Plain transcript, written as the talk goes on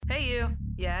you.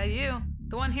 Yeah, you.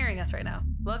 The one hearing us right now.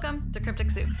 Welcome to Cryptic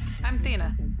Soup. I'm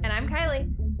Thina. And I'm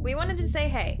Kylie. We wanted to say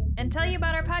hey and tell you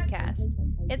about our podcast.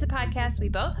 It's a podcast we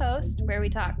both host where we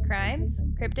talk crimes,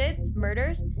 cryptids,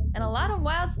 murders, and a lot of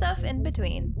wild stuff in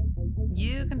between.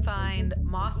 You can find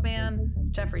Mothman,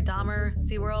 Jeffrey Dahmer,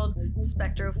 SeaWorld,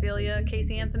 Spectrophilia,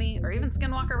 Casey Anthony, or even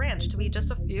Skinwalker Ranch to be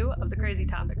just a few of the crazy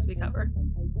topics we cover.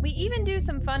 We even do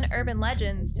some fun urban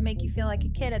legends to make you feel like a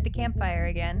kid at the campfire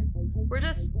again. We're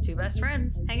just two best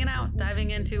friends hanging out,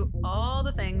 diving into all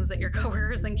the things that your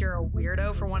coworkers think you're a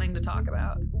weirdo for wanting to talk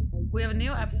about. We have a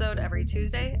new episode every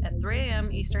Tuesday at 3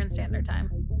 a.m. Eastern Standard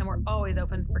Time, and we're always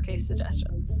open for case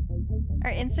suggestions.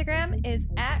 Our Instagram is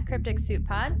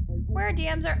 @CrypticSoupPod, where our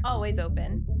DMs are always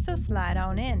open, so slide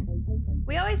on in.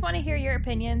 We always want to hear your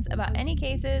opinions about any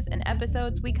cases and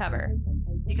episodes we cover.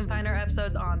 You can find our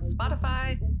episodes on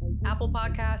Spotify, Apple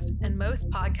Podcast, and most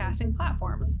podcasting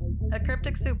platforms. At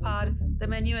Cryptic Soup Pod, the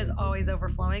menu is always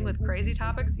overflowing with crazy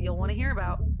topics you'll want to hear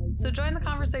about. So join the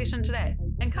conversation today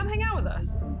and come hang out with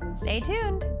us. Stay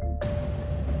tuned.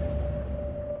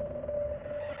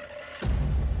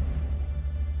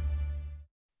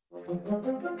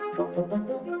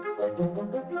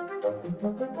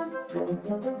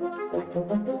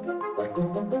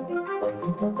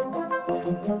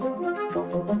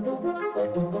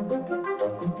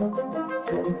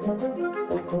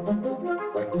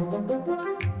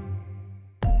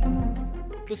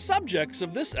 The subjects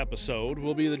of this episode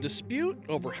will be the dispute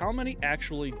over how many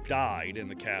actually died in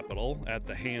the capital at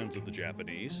the hands of the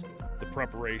Japanese, the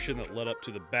preparation that led up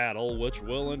to the battle, which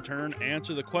will in turn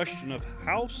answer the question of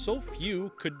how so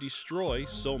few could destroy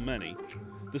so many,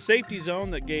 the safety zone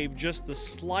that gave just the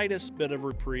slightest bit of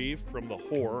reprieve from the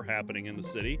horror happening in the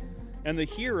city, and the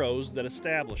heroes that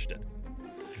established it.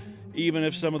 Even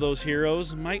if some of those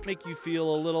heroes might make you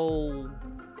feel a little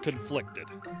conflicted.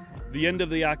 The end of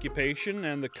the occupation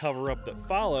and the cover-up that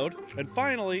followed, and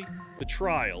finally, the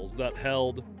trials that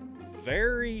held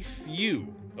very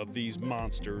few of these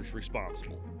monsters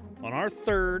responsible on our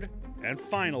third and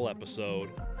final episode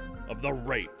of The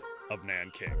Rape of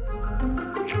Nanking.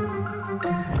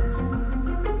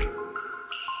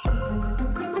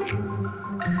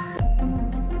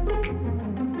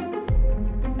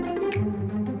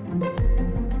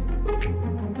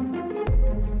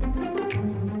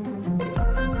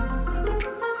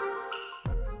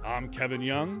 I'm Kevin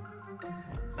Young.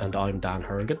 And I'm Dan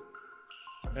Hergen.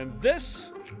 And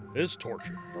this is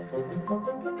Torture.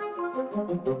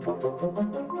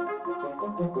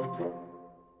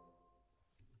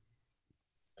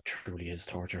 It truly is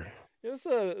torture.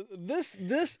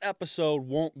 This episode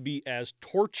won't be as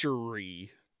torture-y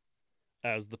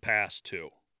as the past two.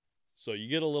 So you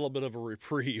get a little bit of a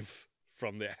reprieve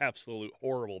from the absolute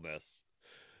horribleness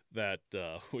that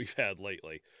we've had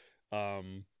lately.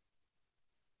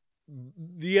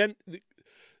 The end,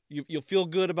 you'll feel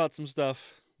good about some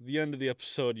stuff. The end of the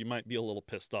episode, you might be a little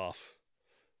pissed off.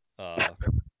 As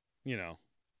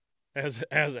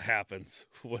it happens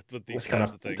with these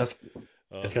kinds of things.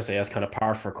 I was gonna say that's kind of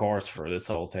par for course for this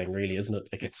whole thing, really, isn't it?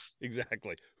 Like it's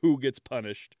exactly who gets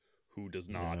punished, who does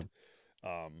not.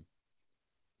 Yeah.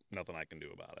 Nothing I can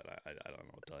do about it. I don't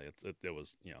know what to tell you. It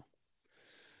was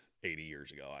 80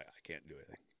 years ago. I can't do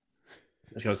anything.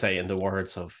 I was going to say, in the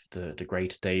words of the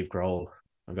great Dave Grohl,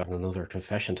 I've got another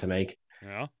confession to make.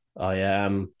 Yeah.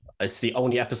 It's the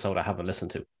only episode I haven't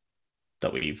listened to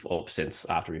that we've up since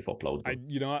after we've uploaded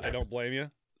them. I don't blame you.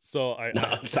 So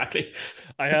exactly.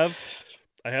 I have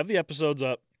the episodes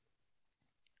up.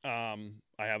 I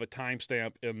have a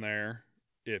timestamp in there.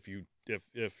 If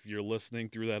you're listening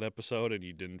through that episode and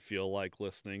you didn't feel like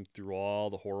listening through all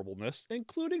the horribleness,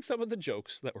 including some of the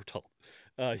jokes that were told,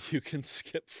 you can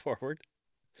skip forward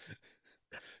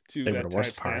to they that were the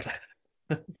worst part.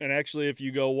 And actually, if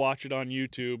you go watch it on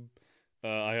YouTube,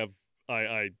 I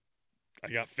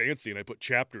got fancy and I put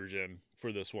chapters in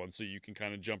for this one, so you can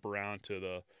kind of jump around to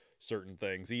the certain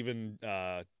things. Even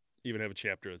have a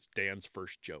chapter that's Dan's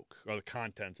first joke, or the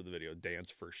contents of the video, Dan's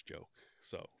first joke.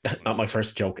 So not my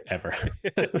first joke ever.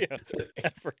 Yeah,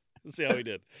 ever. Let's see how he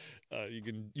did.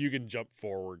 You can jump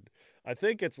forward. I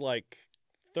think it's like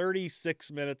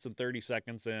 36 minutes and 30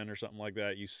 seconds in or something like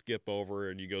that. You skip over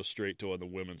and you go straight to when the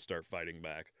women start fighting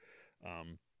back.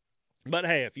 But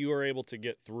hey, if you were able to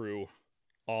get through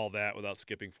all that without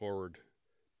skipping forward,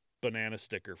 banana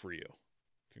sticker for you.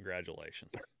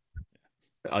 Congratulations.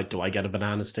 Do I get a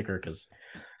banana sticker? Because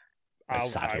I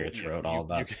sat here throughout all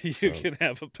that. You can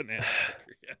have a banana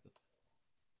sticker,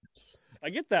 yes. I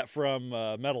get that from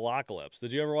Metalocalypse.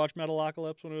 Did you ever watch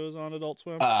Metalocalypse when it was on Adult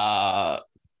Swim?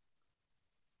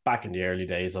 Back in the early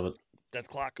days of it. Death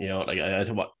Clock. You know, like I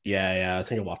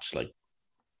think I watched like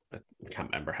I can't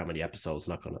remember how many episodes.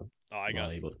 I'm not gonna. I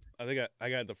think I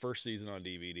got the first season on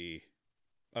DVD.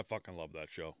 I fucking love that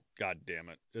show. God damn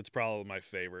it. It's probably my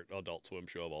favorite Adult Swim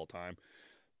show of all time.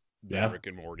 Then Rick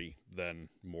and Morty, then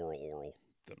Moral Oral,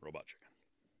 then Robot Chicken.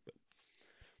 But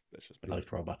that's just me. I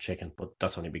liked Robot Chicken, but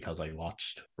that's only because I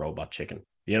watched Robot Chicken.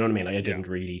 You know what I mean? Like, I didn't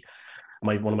really.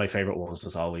 One of my favorite ones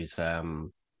was always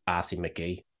Assy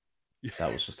McGee.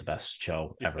 That was just the best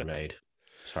show ever made,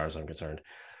 as far as I'm concerned.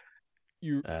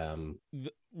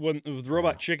 With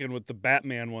Robot Chicken, with the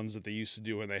Batman ones that they used to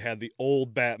do, and they had the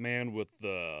old Batman with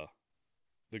the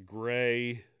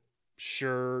gray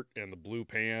shirt and the blue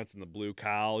pants and the blue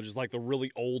cowl, just like the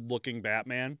really old looking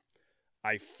Batman.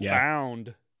 I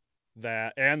found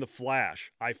that, and the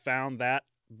Flash. I found that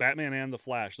Batman and the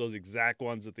Flash, those exact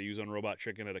ones that they use on Robot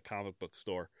Chicken at a comic book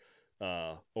store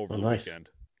over the weekend,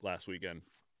 last weekend.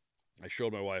 I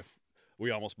showed my wife.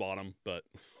 We almost bought them, but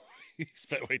he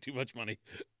spent way too much money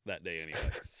that day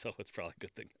anyway, so it's probably a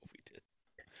good thing that we did.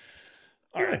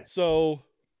 All right, so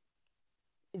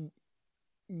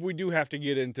we do have to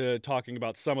get into talking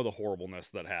about some of the horribleness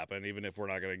that happened, even if we're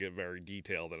not going to get very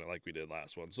detailed in it like we did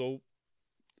last one. So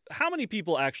how many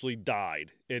people actually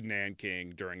died in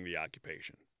Nanking during the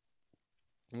occupation?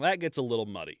 Well, that gets a little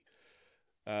muddy.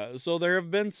 So there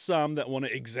have been some that want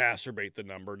to exacerbate the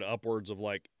number to upwards of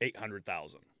like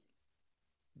 800,000.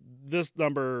 This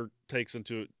number takes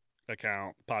into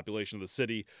account the population of the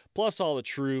city, plus all the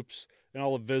troops and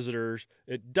all the visitors.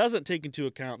 It doesn't take into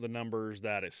account the numbers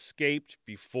that escaped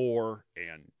before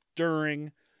and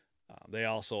during. They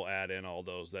also add in all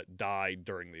those that died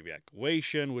during the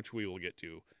evacuation, which we will get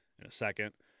to in a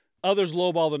second. Others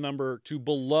lowball the number to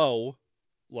below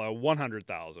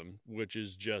 100,000, which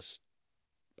is just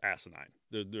asinine.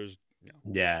 There's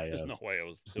no way it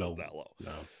was that low.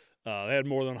 No. They had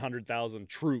more than 100,000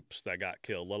 troops that got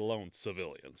killed, let alone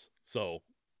civilians. So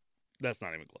that's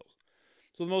not even close.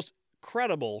 So the most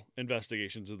credible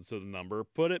investigations into the number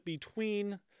put it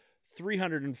between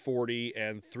 340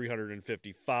 and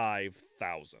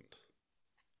 355,000.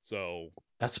 So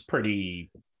that's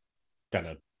pretty kind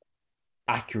of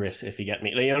accurate, if you get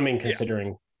me. Like, you know what I mean?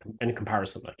 Considering in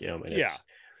comparison, like, you know, I mean,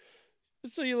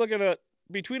 So you're looking at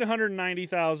between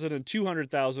 190,000 and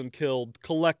 200,000 killed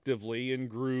collectively in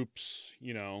groups,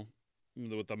 you know,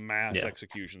 with the mass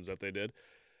executions that they did.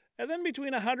 And then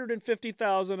between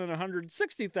 150,000 and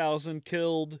 160,000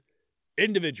 killed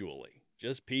individually.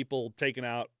 Just people taken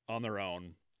out on their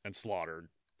own and slaughtered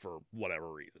for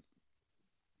whatever reason.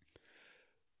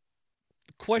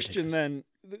 The question then,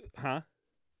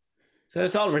 So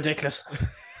it's all ridiculous.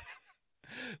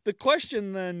 The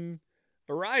question then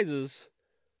arises,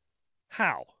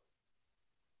 how?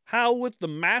 How, with the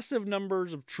massive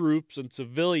numbers of troops and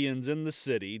civilians in the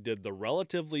city, did the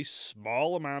relatively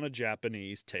small amount of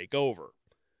Japanese take over?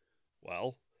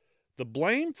 Well, the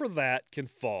blame for that can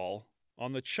fall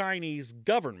on the Chinese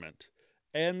government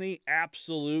and the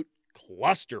absolute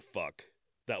clusterfuck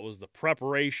that was the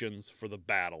preparations for the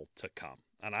battle to come.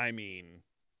 And I mean,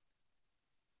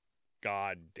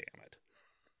 God damn it.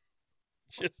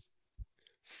 Just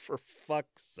for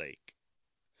fuck's sake.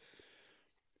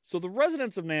 So the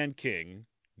residents of Nanking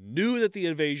knew that the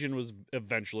invasion was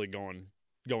eventually going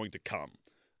to come.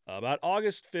 About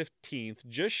August 15th,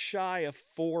 just shy of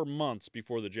 4 months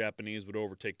before the Japanese would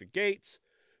overtake the gates,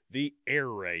 the air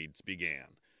raids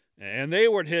began. And they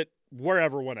would hit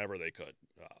wherever, whenever they could.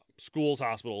 Schools,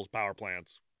 hospitals, power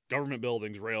plants, government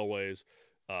buildings, railways,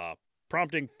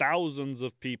 prompting thousands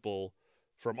of people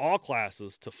from all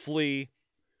classes to flee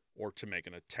or to make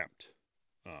an attempt.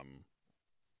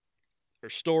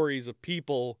 There's stories of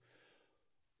people.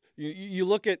 You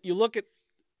look at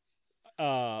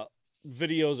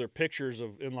videos or pictures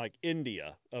of in like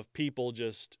India of people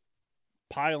just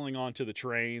piling onto the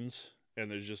trains, and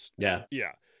there's just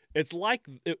it's like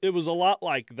it was a lot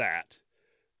like that.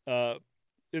 And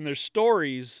there's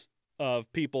stories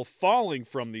of people falling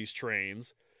from these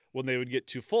trains when they would get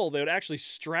too full. They would actually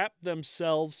strap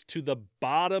themselves to the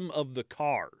bottom of the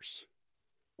cars.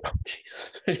 Oh,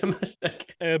 Jesus.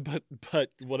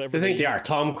 But whatever. I think they are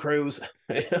Tom Cruise.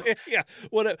 Yeah.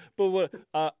 What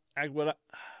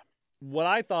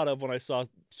I thought of when I saw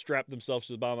strap themselves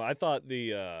to the bottom, I thought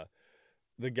the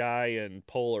guy in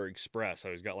Polar Express,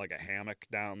 he's got like a hammock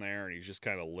down there and he's just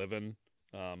kind of living.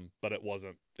 But it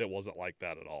wasn't like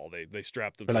that at all. They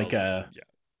strapped themselves.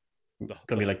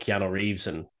 Gonna be like Keanu Reeves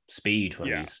in Speed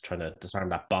when he's trying to disarm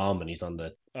that bomb and he's on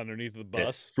the underneath the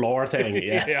bus floor thing.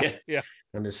 Yeah.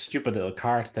 And this stupid little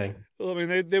cart thing. Well, I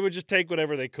mean, they would just take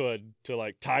whatever they could to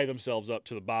like tie themselves up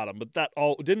to the bottom, but that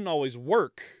all didn't always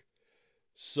work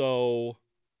So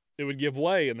it would give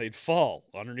way and they'd fall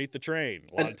underneath the train.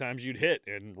 A lot of times you'd hit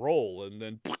and roll and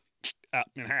then out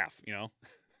in half, you know?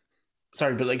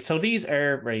 Sorry, but like, so these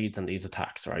air raids and these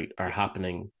attacks, right, are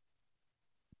happening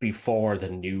before the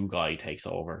new guy takes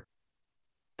over,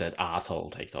 the asshole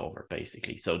takes over,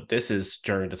 basically. So this is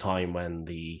during the time when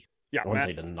I want to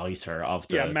say the nicer of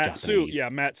the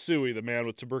Japanese. Matsui, the man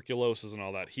with tuberculosis and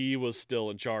all that, he was still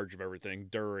in charge of everything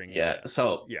during.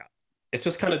 So it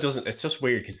just kind of doesn't. It's just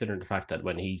weird considering the fact that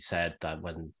when he said that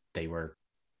when they were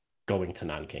going to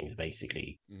Nanking,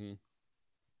 basically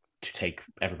to take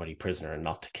everybody prisoner and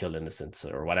not to kill innocents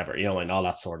or whatever, you know, and all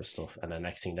that sort of stuff. And then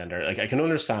next thing, then they're like, I can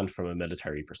understand from a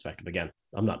military perspective. Again,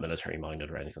 I'm not military minded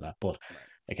or anything like that, but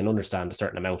I can understand a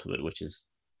certain amount of it, which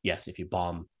is yes, if you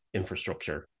bomb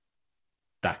infrastructure,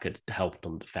 that could help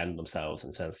them defend themselves.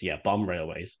 And says, bomb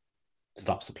railways,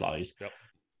 stop supplies,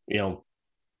 you know,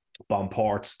 bomb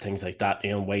ports, things like that,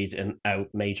 you know, ways in out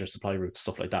major supply routes,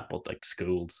 stuff like that. But like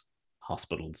schools,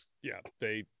 hospitals,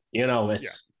 they, you know,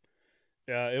 it's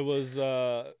it was.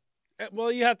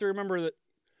 Well, you have to remember that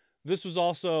this was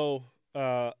also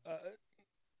a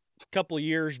couple of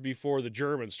years before the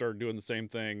Germans started doing the same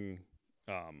thing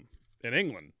in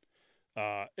England.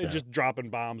 Just dropping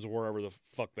bombs wherever the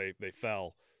fuck they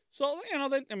fell. So, you know,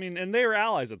 and they were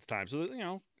allies at the time. So, you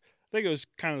know, I think it was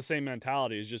kind of the same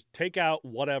mentality is just take out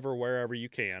whatever, wherever you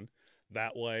can.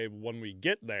 That way, when we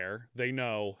get there, they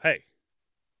know, hey,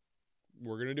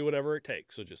 we're going to do whatever it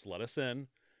takes. So just let us in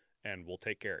and we'll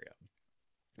take care of you.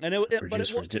 And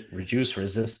reduce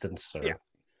resistance.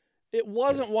 It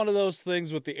wasn't one of those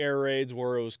things with the air raids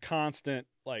where it was constant,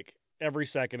 like, every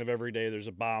second of every day there's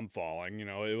a bomb falling. You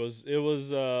know, it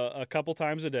was a couple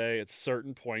times a day at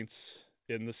certain points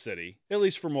in the city, at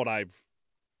least from what I've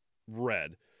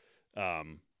read.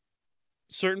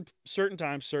 Certain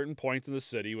times, certain points in the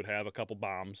city would have a couple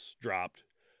bombs dropped.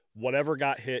 Whatever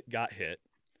got hit, got hit.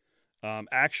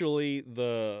 Actually,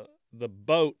 the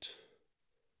boat,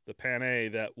 the Panay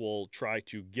that will try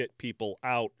to get people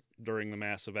out during the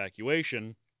mass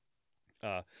evacuation,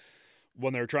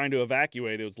 when they're trying to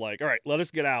evacuate, it was like, all right, let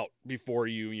us get out before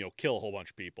you kill a whole bunch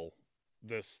of people.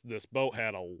 This boat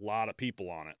had a lot of people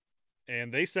on it,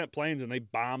 and they sent planes and they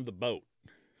bombed the boat.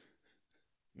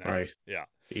 Right. Yeah.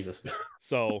 Jesus.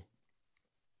 So,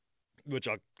 which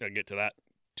I'll get to that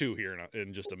too here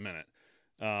in just a minute.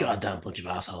 Goddamn bunch of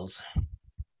assholes.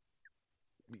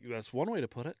 That's one way to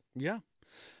put it. Yeah.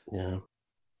 Yeah.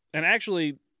 And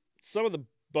actually, some of the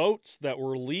boats that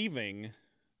were leaving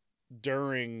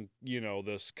during,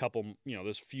 this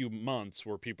this few months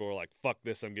where people were like, fuck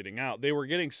this, I'm getting out. They were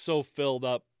getting so filled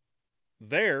up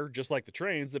there, just like the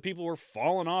trains, that people were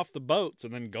falling off the boats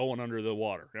and then going under the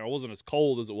water. Now, it wasn't as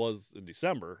cold as it was in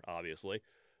December, obviously,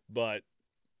 but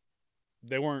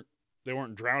they weren't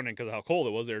drowning because of how cold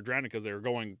it was. They were drowning because they were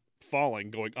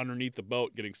falling, going underneath the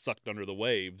boat, getting sucked under the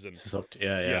waves. And sucked,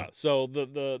 yeah. So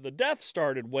the death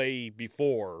started way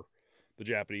before the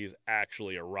Japanese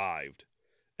actually arrived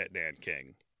at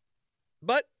Nanking.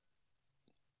 But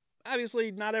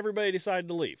obviously not everybody decided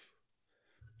to leave.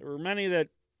 There were many that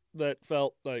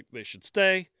felt like they should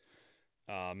stay.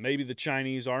 Maybe the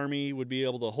Chinese army would be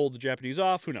able to hold the Japanese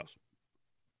off. Who knows?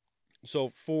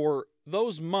 So for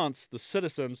those months, the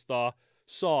citizens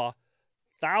saw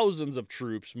thousands of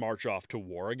troops march off to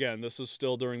war. Again, this is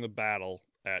still during the battle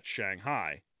at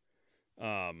Shanghai.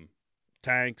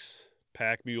 Tanks,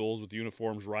 pack mules with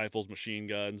uniforms, rifles, machine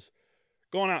guns,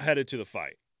 going out headed to the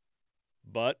fight.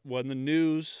 But when the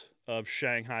news of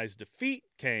Shanghai's defeat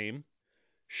came,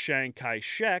 Chiang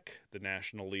Kai-shek, the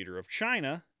national leader of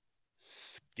China,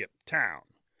 skipped town.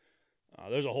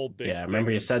 There's a whole big I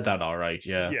remember you said that all right,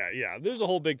 yeah. Yeah. There's a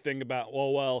whole big thing about,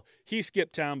 well, he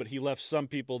skipped town, but he left some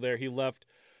people there. He left,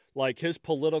 like, his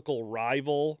political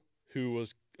rival who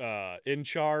was in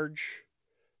charge,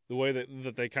 the way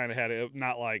that they kind of had it,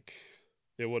 not like,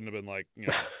 it wouldn't have been like,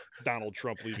 Donald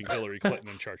Trump leaving Hillary Clinton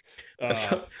in charge. I was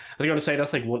going to say,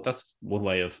 that's one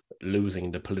way of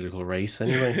losing the political race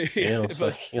anyway. It's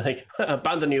like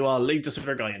abandon you all, leave this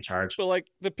other guy in charge. But like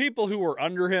the people who were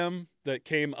under him that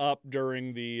came up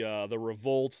during the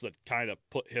revolts that kind of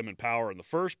put him in power in the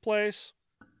first place,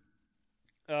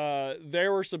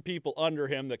 there were some people under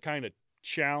him that kind of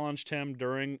challenged him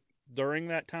during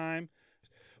that time.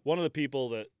 One of the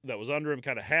people that was under him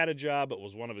kind of had a job, but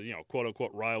was one of his, quote unquote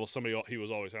rivals, somebody he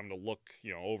was always having to look,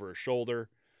 over his shoulder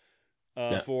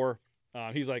for.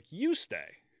 He's like, you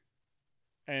stay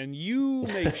and you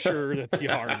make sure that the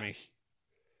army,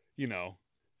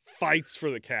 fights for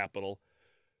the capital.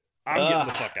 I'm getting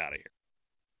the fuck out of here.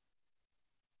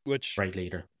 Which right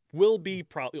leader will be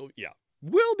problematic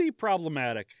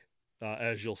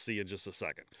as you'll see in just a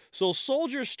second. So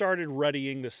soldiers started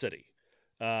readying the city,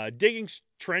 digging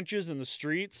trenches in the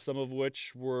streets, some of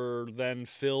which were then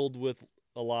filled with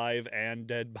alive and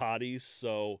dead bodies,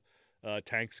 so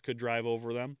tanks could drive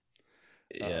over them.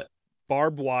 Yeah.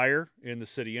 Barbed wire in the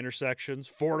city intersections,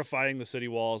 fortifying the city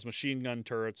walls, machine gun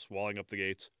turrets, walling up the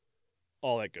gates,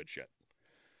 all that good shit.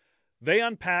 They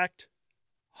unpacked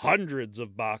hundreds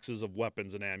of boxes of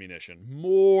weapons and ammunition,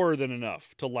 more than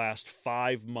enough to last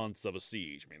 5 months of a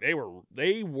siege. I mean,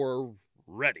 they were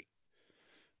ready.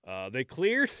 They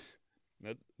cleared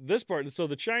this part, so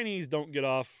the Chinese don't get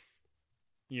off,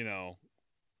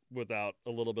 without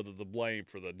a little bit of the blame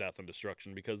for the death and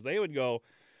destruction, because they would go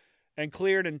and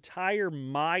clear an entire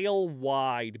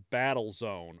mile-wide battle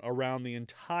zone around the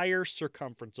entire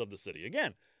circumference of the city.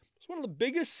 Again, it's one of the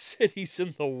biggest cities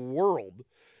in the world,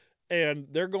 and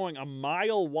they're going a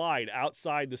mile wide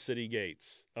outside the city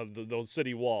gates of those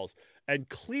city walls and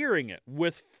clearing it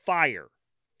with fire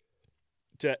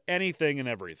to anything and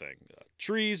everything.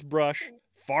 Trees, brush,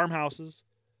 farmhouses,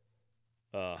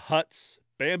 huts,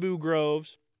 bamboo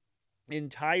groves,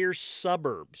 entire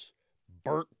suburbs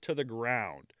burnt to the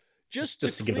ground. Just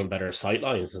to give them better sight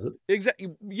lines, is it? Exactly.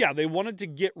 Yeah, they wanted to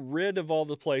get rid of all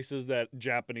the places that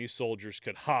Japanese soldiers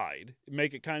could hide,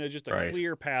 make it kind of just a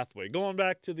clear pathway. Going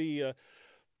back to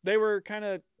they were kind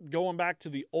of going back to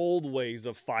the old ways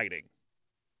of fighting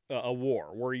a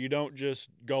war, where you don't just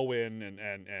go in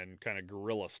and kind of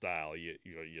guerrilla style. You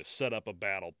set up a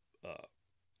battle.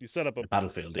 You set up a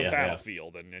battlefield,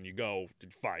 and you go to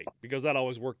fight, because that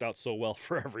always worked out so well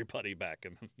for everybody back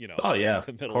in the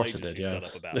Middle Ages. It did, set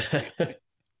up a battlefield.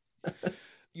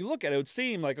 You look at it, it would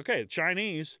seem like, okay, the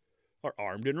Chinese are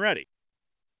armed and ready,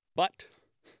 but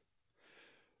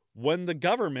when the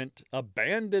government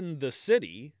abandoned the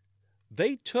city,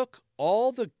 they took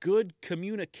all the good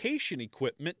communication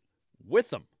equipment with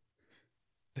them.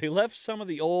 They left some of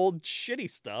the old shitty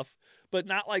stuff, but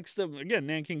not like stuff, again,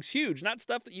 Nanking's huge, not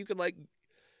stuff that you could like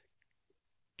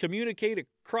communicate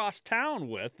across town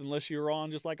with unless you were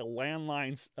on just like a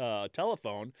landline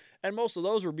telephone, and most of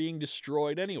those were being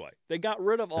destroyed anyway. They got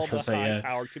rid of all the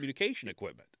high-powered communication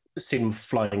equipment. See them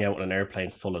flying out in an airplane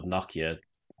full of Nokia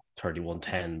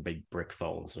 3110 big brick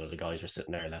phones, where the guys are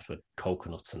sitting there left with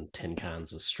coconuts and tin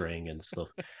cans with string and stuff.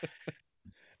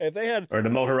 If they had, or the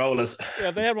Motorola's. Yeah,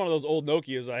 if they had one of those old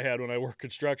Nokias I had when I worked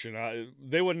construction,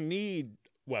 they wouldn't need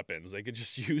weapons. They could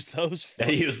just use those.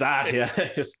 They use that, yeah.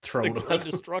 Just throw them.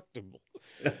 Indestructible.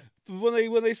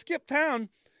 When they skipped town,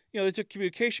 they took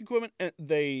communication equipment, and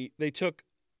they took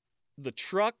the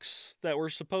trucks that were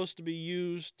supposed to be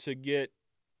used to get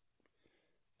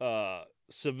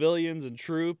civilians and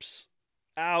troops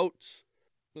out.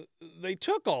 They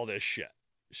took all this shit.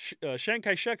 Chiang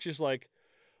Kai-shek's just like,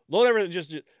 load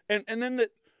everything, and then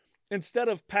instead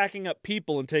of packing up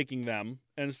people and taking them,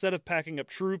 and instead of packing up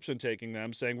troops and taking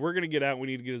them, saying we're going to get out, we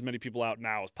need to get as many people out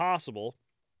now as possible,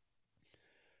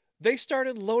 they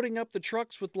started loading up the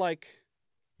trucks with like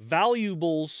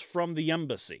valuables from the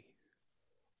embassy.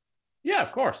 Yeah,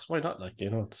 of course. Why not? Well,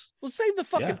 save the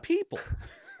fucking people.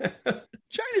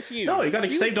 China's huge. No, you got to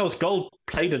save those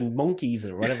gold-plated monkeys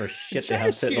or whatever shit they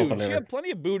have sitting up on there. You have plenty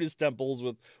of Buddhist temples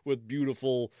with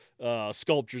beautiful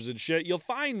sculptures and shit. You'll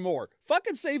find more.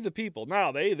 Fucking save the people.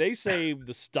 No, they save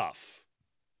the stuff.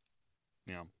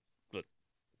 But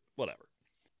whatever.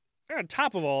 And on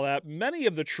top of all that, many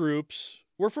of the troops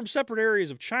were from separate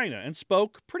areas of China and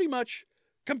spoke pretty much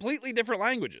completely different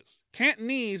languages.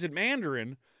 Cantonese and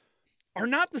Mandarin are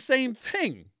not the same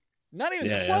thing. Not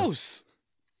even close.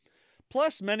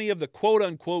 Plus, many of the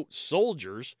quote-unquote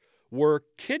soldiers were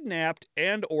kidnapped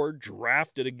and or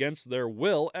drafted against their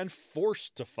will and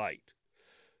forced to fight.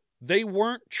 They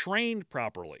weren't trained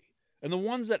properly, and the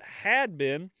ones that had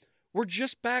been were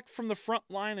just back from the front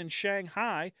line in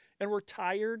Shanghai and were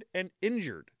tired and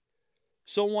injured.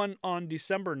 So when on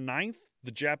December 9th,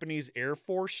 the Japanese Air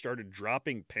Force started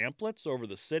dropping pamphlets over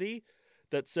the city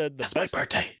that said that's my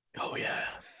birthday. Oh, yeah.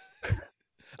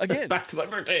 Again. Back to my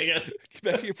birthday again.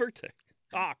 Back to your birthday.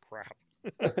 Ah, crap.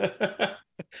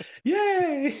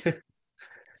 Yay!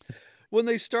 When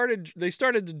they started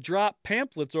to drop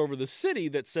pamphlets over the city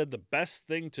that said the best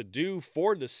thing to do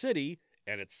for the city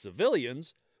and its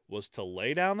civilians was to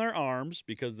lay down their arms,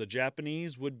 because the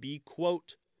Japanese would be,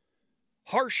 quote,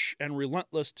 harsh and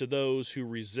relentless to those who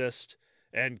resist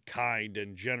and kind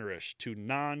and generous to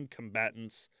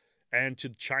non-combatants and to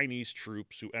Chinese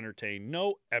troops who entertain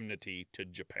no enmity to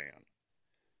Japan.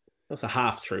 That's a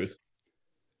half-truth.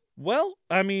 Well,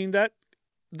 I mean,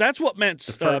 that's what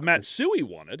Matsui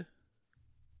wanted.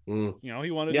 Mm.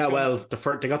 He wanted. Yeah, well,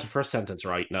 they got the first sentence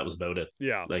right, and that was about it.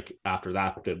 Yeah. Like after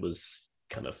that, it was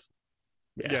kind of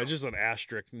Yeah, just an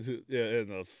asterisk in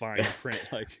the fine print,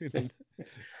 like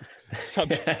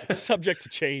subject to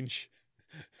change.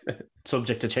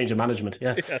 Subject to change of management.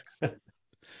 Yeah. Yes.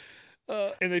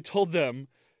 And they told them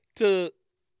to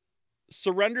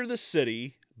surrender the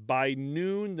city by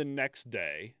noon the next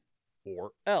day,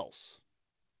 or else.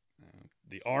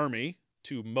 The army,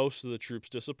 to most of the troops'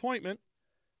 disappointment,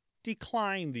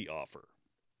 declined the offer.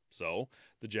 So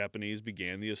the Japanese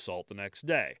began the assault the next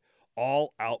day.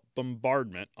 All-out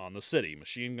bombardment on the city.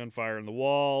 Machine gun fire in the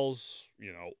walls,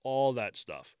 all that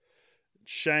stuff.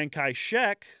 Chiang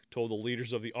Kai-shek told the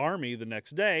leaders of the army the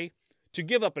next day to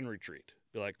give up and retreat.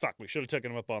 Be like, fuck, we should have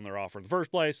taken them up on their offer in the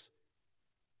first place.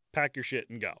 Pack your shit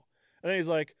and go. And then he's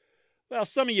like, well,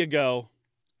 some of you go.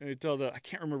 And he told I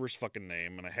can't remember his fucking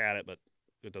name, and I had it, but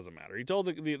it doesn't matter. He told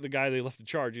the guy they left in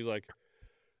charge, he's like,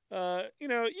 you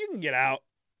can get out,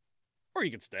 or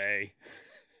you can stay.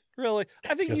 Really?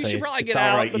 I think you should probably get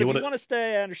out, right. But if you want to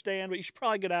stay, I understand, but you should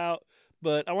probably get out.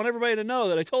 But I want everybody to know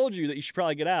that I told you that you should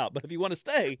probably get out. But if you want to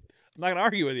stay, I'm not going to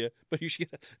argue with you, but you should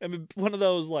get out. I mean, one of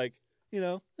those, like, he's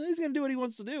going to do what he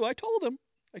wants to do. I told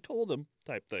him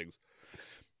type things.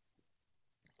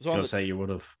 So I was going to say you would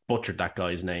have butchered that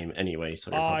guy's name anyway.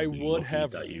 So I would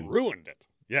have ruined it.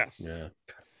 Yes. Yeah.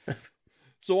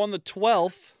 So on the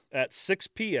 12th at 6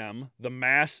 p.m., the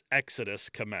mass exodus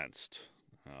commenced.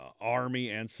 Army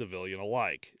and civilian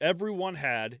alike. Everyone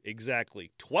had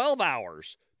exactly 12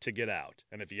 hours to get out.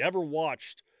 And if you ever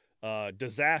watched a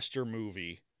disaster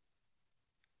movie,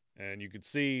 and you could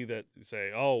see that,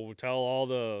 say, oh, tell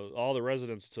all the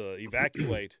residents to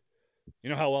evacuate, you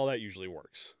know how well that usually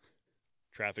works.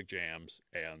 Traffic jams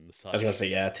and such. I was going to say,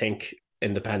 yeah, I think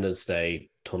Independence Day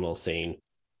tunnel scene,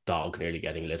 dog nearly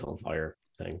getting lit on fire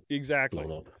thing. Exactly.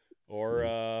 Blown up.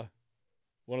 Or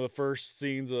one of the first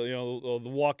scenes of, The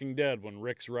Walking Dead, when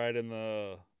Rick's riding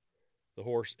the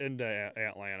horse into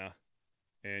Atlanta,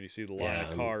 and you see the line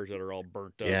of cars that are all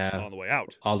burnt up on the way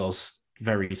out. All those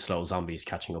very slow zombies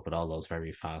catching up with all those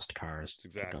very fast cars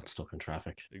that got stuck in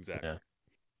traffic. Exactly. Yeah.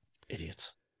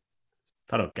 Idiots.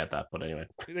 I don't get that, but anyway.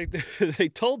 They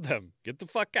told them, get the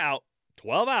fuck out,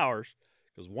 12 hours,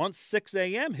 because once 6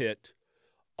 a.m. hit,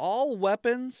 all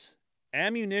weapons,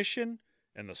 ammunition,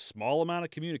 and the small amount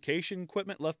of communication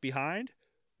equipment left behind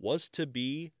was to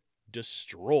be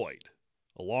destroyed,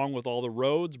 along with all the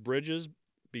roads, bridges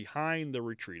behind the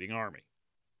retreating army.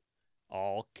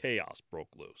 All chaos broke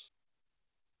loose.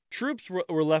 Troops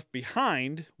were left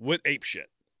behind went apeshit.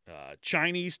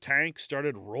 Chinese tanks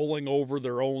started rolling over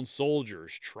their own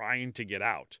soldiers trying to get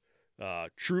out.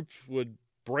 Troops would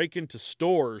break into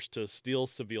stores to steal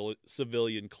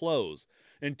civilian clothes.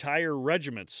 Entire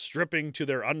regiments stripping to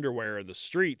their underwear in the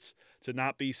streets to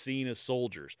not be seen as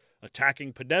soldiers,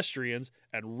 attacking pedestrians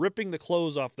and ripping the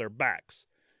clothes off their backs.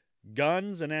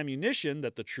 Guns and ammunition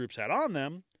that the troops had on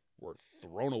them were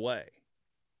thrown away.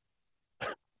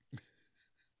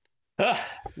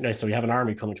 Nice. So we have an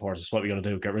army coming towards us. What are we going to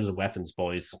do? Get rid of the weapons,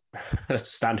 boys.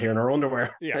 Let's stand here in our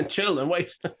underwear and chill and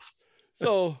wait.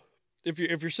 So if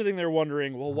you're sitting there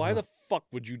wondering, well, why the fuck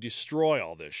would you destroy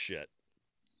all this shit?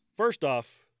 First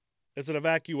off, it's an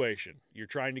evacuation. You're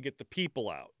trying to get the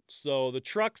people out. So the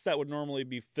trucks that would normally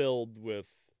be filled with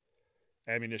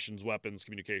ammunitions, weapons,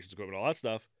 communications equipment, all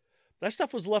that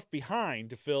stuff was left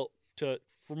behind for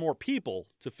more people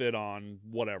to fit on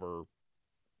whatever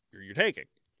you're taking.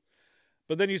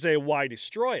 But then you say, why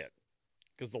destroy it?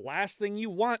 Because the last thing you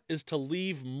want is to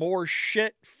leave more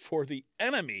shit for the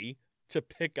enemy to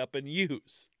pick up and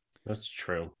use. That's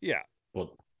true. Yeah.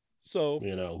 Well, so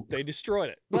they destroyed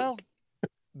it. Well,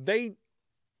 they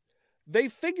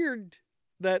figured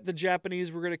that the Japanese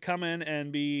were going to come in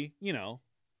and be,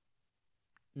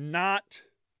 not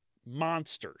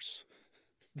monsters.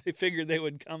 They figured they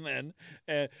would come in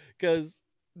because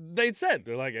they'd said,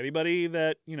 they're like, anybody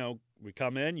that, we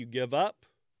come in, you give up,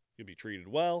 you'll be treated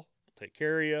well, we'll take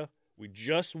care of you. We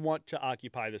just want to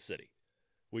occupy the city.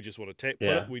 We just want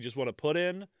to put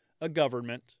in a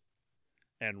government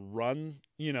and run,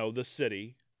 the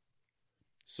city.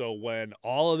 So when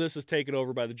all of this is taken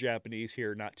over by the Japanese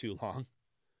here not too long,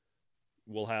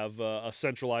 we'll have a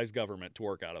centralized government to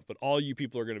work out of. But all you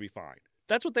people are going to be fine.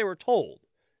 That's what they were told.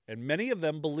 And many of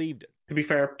them believed it. To be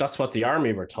fair, that's what the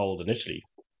army were told initially.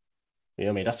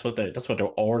 That's what their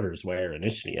orders were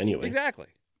initially anyway. Exactly.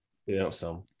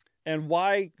 So. And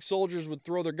why soldiers would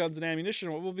throw their guns and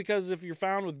ammunition? Well, because if you're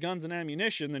found with guns and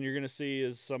ammunition, then you're going to see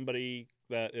is somebody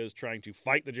that is trying to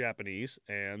fight the Japanese,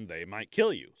 and they might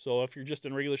kill you. So if you're just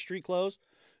in regular street clothes,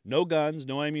 no guns,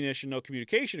 no ammunition, no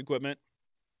communication equipment,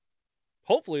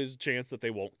 hopefully there's a chance that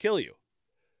they won't kill you.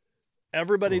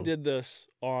 Everybody did this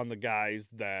on the guys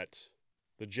that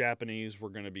the Japanese were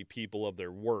going to be people of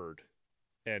their word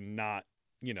and not,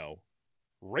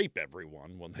 rape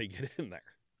everyone when they get in there.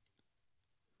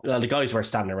 Well, the guys were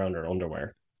standing around in their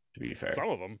underwear, to be fair. Some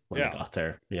of them, when they got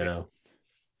there, you know.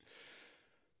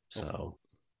 So,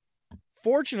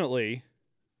 fortunately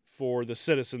for the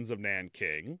citizens of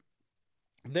Nanking,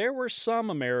 there were some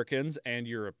Americans and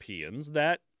Europeans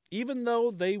that, even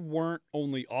though they weren't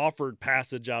only offered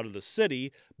passage out of the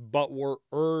city, but were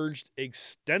urged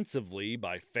extensively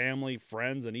by family,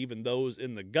 friends, and even those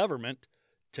in the government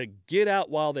to get out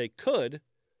while they could,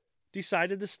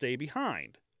 decided to stay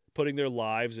behind, putting their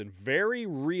lives in very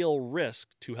real risk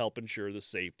to help ensure the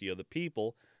safety of the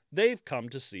people they've come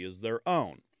to see as their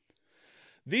own.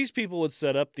 These people would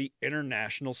set up the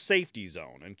International Safety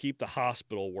Zone and keep the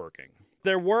hospital working.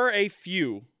 There were a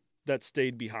few that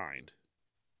stayed behind.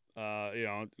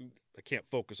 I can't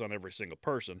focus on every single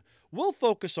person. We'll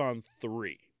focus on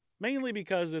 3, mainly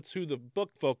because it's who the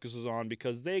book focuses on,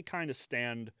 because they kind of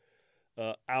stand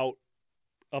out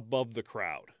above the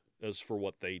crowd as for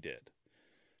what they did.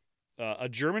 A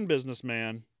German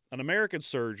businessman, an American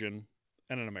surgeon,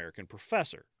 and an American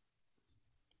professor.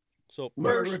 So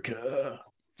America,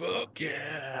 fuck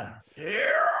yeah, yeah.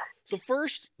 So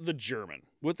first, the German,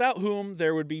 without whom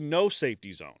there would be no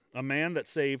safety zone. A man that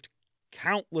saved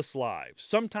countless lives,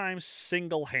 sometimes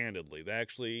single-handedly. They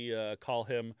actually call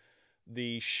him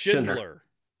the Schindler.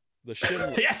 The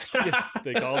Schindler. Yes. Yes,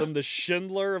 they called him the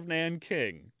Schindler of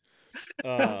Nanking.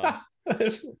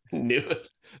 Knew it.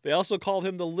 They also called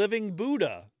him the living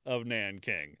Buddha of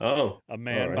Nanking. Oh, a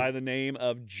man right. by the name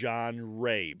of John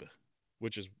Rabe,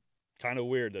 which is kind of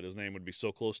weird that his name would be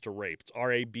so close to rape. It's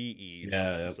R-A-B-E.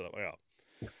 Yeah.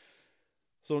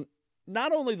 So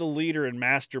not only the leader and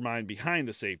mastermind behind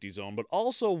the safety zone, but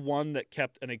also one that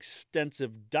kept an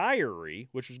extensive diary,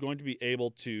 which was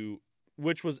able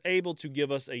to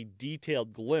give us a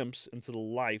detailed glimpse into the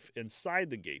life inside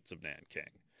the gates of Nanking.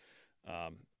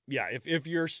 If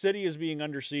your city is being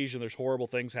under siege and there's horrible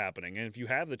things happening, and if you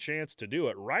have the chance to do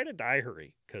it, write a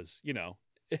diary, because,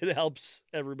 it helps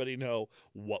everybody know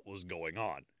what was going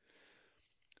on.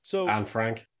 So, Anne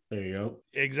Frank, there you go.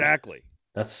 Exactly.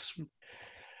 That's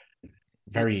a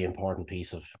very important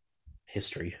piece of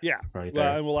history. Yeah, right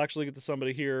there. And we'll actually get to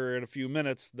somebody here in a few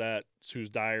minutes whose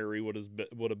diary would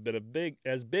have been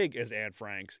as big as Anne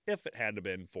Frank's if it had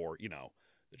been for the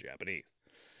Japanese.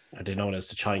 I didn't know it as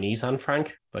the Chinese Anne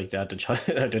Frank, like that.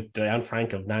 The Anne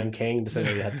Frank of Nanking. So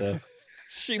you had the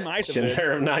she might have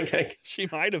Schindler of Nanking. She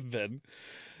might have been.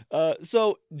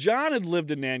 So John had lived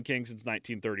in Nanking since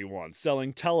 1931,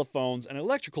 selling telephones and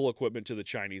electrical equipment to the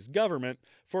Chinese government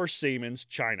for Siemens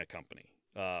China Company.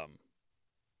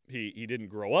 He didn't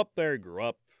grow up there. He grew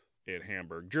up in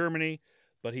Hamburg, Germany,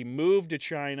 but he moved to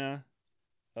China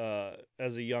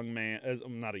as a younger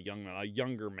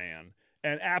man,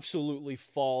 and absolutely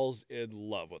falls in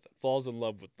love with it. Falls in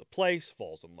love with the place.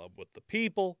 Falls in love with the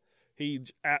people.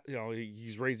 He's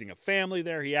raising a family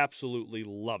there. He absolutely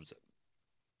loves it.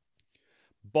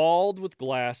 Bald with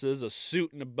glasses, a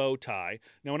suit and a bow tie.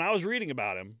 Now, when I was reading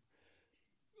about him,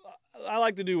 I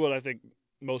like to do what I think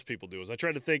most people do, is I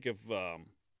try to think of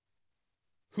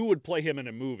who would play him in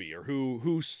a movie, or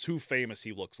who famous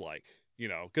he looks like,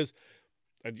 because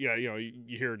you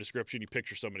hear a description, you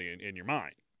picture somebody in your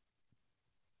mind.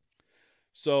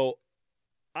 So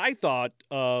I thought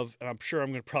of, and I'm sure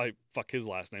I'm going to probably fuck his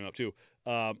last name up too,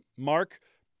 Mark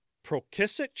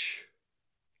Prokisich.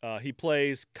 He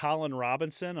plays Colin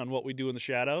Robinson on What We Do in the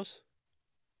Shadows.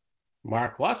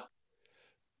 Mark what?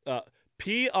 Prosksch.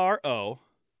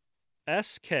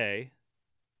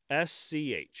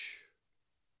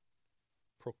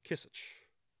 Prokisich.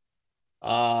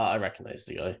 I recognize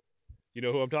the guy. You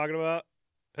know who I'm talking about?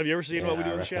 Have you ever seen What We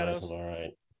Do in the Shadows? Him, all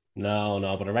right. No,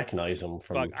 but I recognize him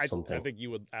from something. I think you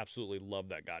would absolutely love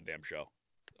that goddamn show.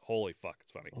 Holy fuck,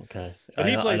 it's funny. Okay. But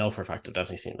I know for a fact I've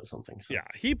definitely seen it or something. So. Yeah,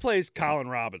 he plays Colin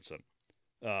Robinson.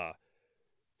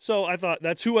 So I thought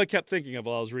that's who I kept thinking of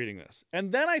while I was reading this.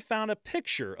 And then I found a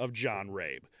picture of John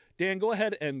Rabe. Dan, go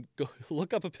ahead and go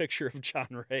look up a picture of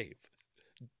John Rabe.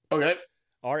 Okay.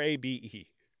 R-A-B-E.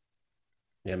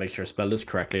 Yeah, make sure I spell this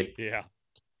correctly. Yeah.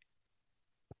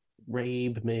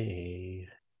 Rabe me.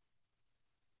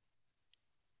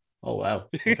 Oh, wow.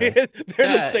 Okay.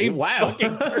 They're the same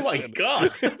fucking person. Oh, my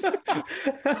God.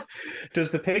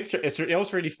 Does the picture... It's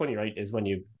really funny, right, is when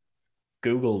you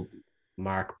Google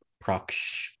Mark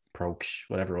Proksch,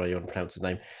 whatever way you want to pronounce his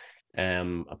name.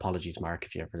 Apologies, Mark,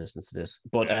 if you ever listen to this.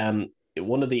 But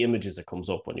one of the images that comes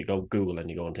up when you go Google and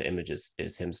you go into images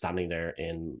is him standing there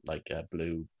in like a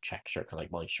blue check shirt, kind of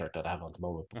like my shirt that I have on the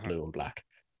moment, blue and black.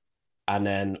 And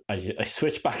then I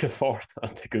switch back and forth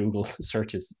onto Google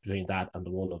searches between that and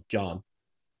the one of John.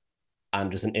 And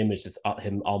there's an image that's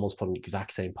him almost putting the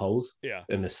exact same pose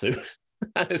in this suit.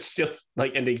 And it's just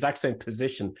like in the exact same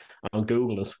position on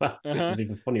Google as well, which is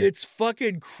even funnier. It's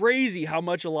fucking crazy how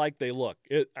much alike they look.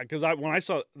 Because when I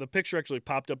saw the picture actually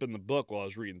popped up in the book while I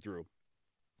was reading through,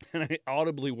 and I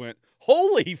audibly went,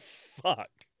 "Holy fuck!"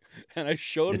 And I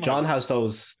showed John has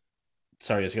those.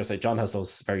 Sorry, I was gonna say John has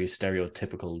those very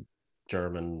stereotypical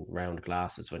German round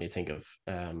glasses. When you think of,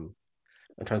 I'm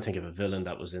trying to think of a villain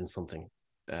that was in something.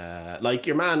 Like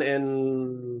your man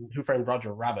in Who Framed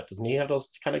Roger Rabbit, doesn't he have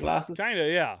those kind of glasses? Kind of,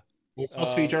 yeah. He's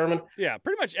supposed to be German. Yeah,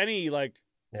 pretty much any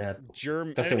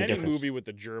German. That's the only any difference. movie with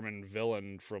the German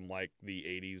villain from like the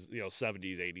 80s,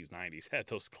 70s, 80s, 90s had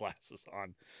those glasses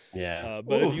on. Yeah,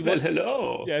 but if you look,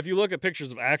 hello. Yeah, if you look at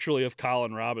pictures of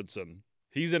Colin Robinson,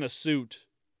 he's in a suit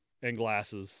and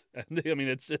glasses, and I mean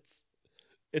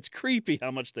it's creepy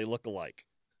how much they look alike.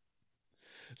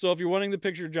 So if you're wanting to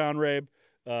picture John Rabe,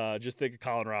 just think of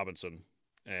Colin Robinson,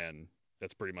 and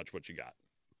that's pretty much what you got.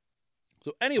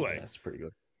 So anyway, that's pretty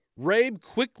good. Rabe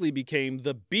quickly became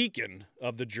the beacon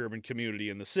of the German community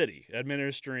in the city,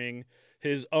 administering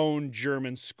his own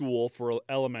German school for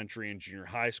elementary and junior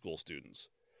high school students.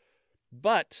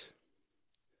 But,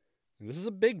 and this is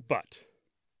a big but,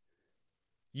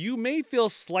 you may feel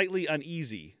slightly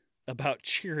uneasy about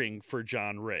cheering for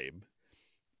John Rabe,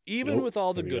 even with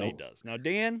all the good he does. Now,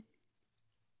 Dan,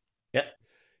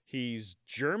 he's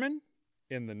German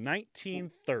in the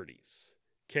 1930s.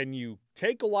 Can you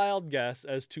take a wild guess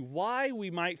as to why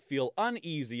we might feel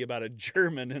uneasy about a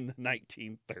German in the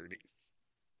 1930s?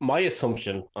 My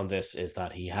assumption on this is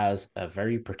that he has a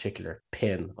very particular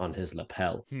pin on his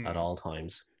lapel at all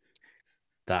times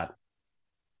that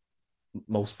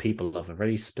most people of a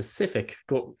very specific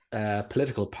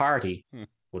political party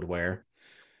would wear,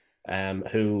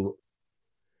 who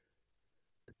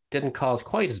didn't cause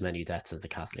quite as many deaths as the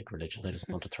Catholic religion. I just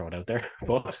want to throw it out there.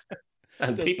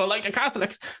 And people like the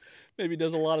Catholics. Maybe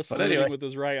does a lot of saluting with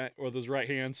his right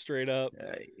hand straight up.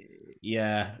 I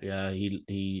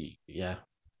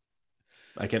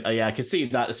can see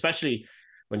that, especially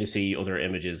when you see other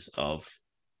images of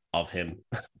him.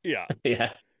 Yeah.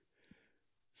 Yeah.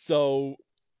 So,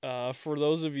 for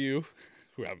those of you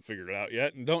who haven't figured it out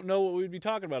yet and don't know what we'd be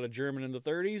talking about, a German in the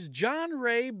 30s, John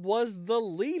Rabe was the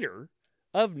leader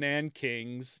of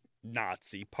Nanking's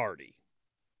Nazi party.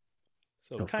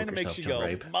 So it kind of makes you go,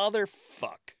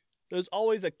 motherfuck. There's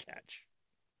always a catch.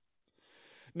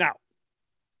 Now,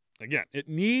 again, it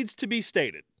needs to be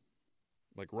stated,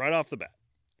 like right off the bat,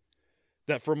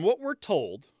 that from what we're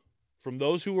told from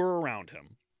those who were around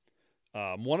him,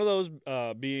 one of those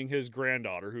being his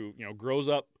granddaughter, who grows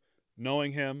up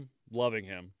knowing him, loving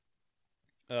him,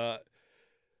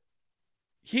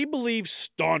 he believes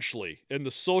staunchly in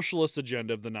the socialist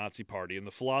agenda of the Nazi Party and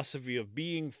the philosophy of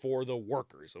being for the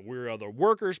workers. We're the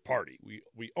workers' party.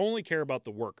 We only care about the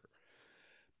worker.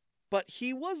 But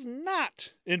he was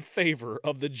not in favor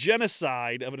of the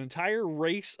genocide of an entire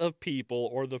race of people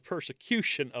or the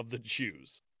persecution of the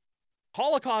Jews.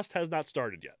 Holocaust has not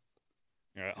started yet.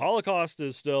 All right, Holocaust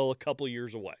is still a couple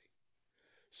years away.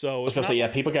 So especially,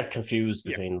 people get confused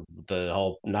between the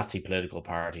whole Nazi political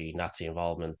party, Nazi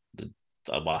involvement,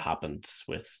 what happened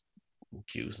with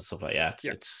Jews and stuff like that.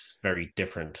 It's very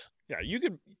different. Yeah, you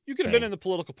could have been in the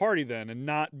political party then and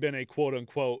not been a quote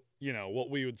unquote, what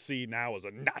we would see now as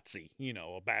a Nazi,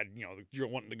 a bad, you're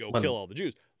wanting to go kill all the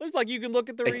Jews. It's like you can look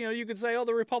at you could say,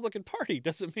 the Republican Party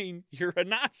doesn't mean you're a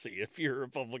Nazi if you're a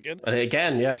Republican. But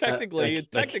again,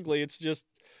 technically it's just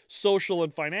social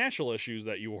and financial issues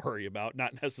that you worry about,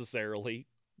 not necessarily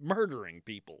murdering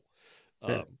people.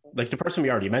 Like the person we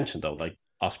already mentioned, though, like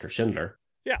Oskar Schindler,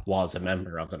 was a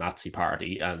member of the Nazi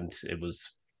Party, and it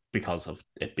was because of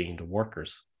it being the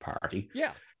Workers' Party.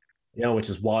 Yeah. Which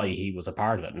is why he was a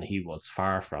part of it, and he was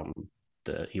far from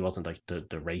he wasn't like the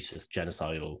racist,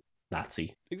 genocidal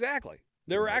Nazi. Exactly.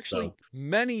 There were actually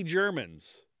many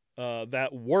Germans that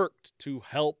worked to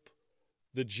help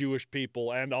the Jewish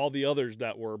people and all the others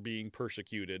that were being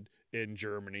persecuted in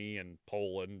Germany and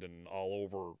Poland and all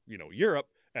over, Europe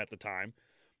at the time.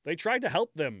 They tried to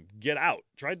help them get out,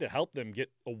 tried to help them get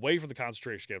away from the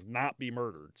concentration camps, not be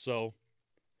murdered. So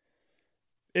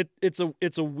it's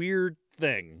a weird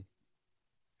thing.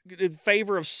 In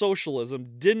favor of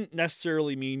socialism didn't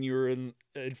necessarily mean you're in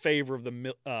favor of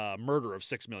the murder of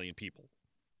 6 million people.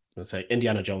 I'd say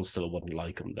Indiana Jones still wouldn't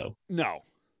like him, though. No.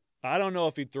 I don't know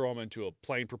if he'd throw him into a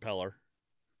plane propeller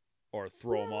or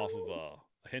throw him off of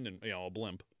a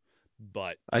blimp.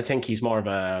 But I think he's more of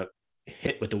a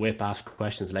hit with the whip, ask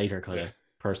questions later kind of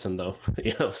person, though.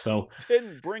 So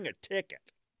Didn't bring a ticket.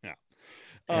 Yeah.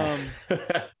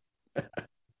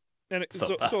 And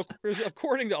so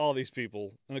according to all these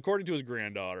people, and according to his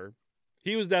granddaughter,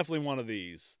 he was definitely one of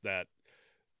these that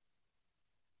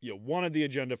wanted the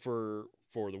agenda for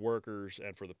the workers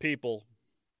and for the people,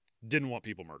 didn't want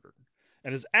people murdered.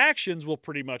 And his actions will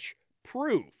pretty much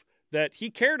prove that he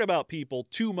cared about people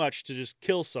too much to just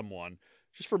kill someone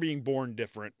just for being born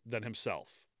different than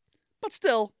himself. But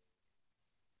still,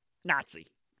 Nazi.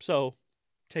 So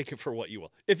take it for what you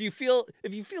will. If you feel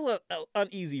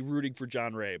uneasy rooting for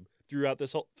John Rabe throughout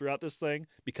this thing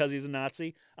because he's a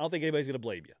Nazi, I don't think anybody's going to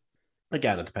blame you.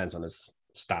 Again, it depends on his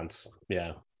stance.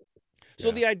 Yeah. So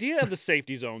the idea of the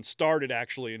safety zone started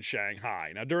actually in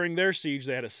Shanghai. Now, during their siege,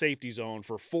 they had a safety zone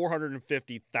for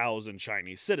 450,000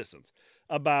 Chinese citizens.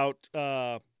 About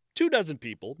 24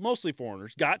 people, mostly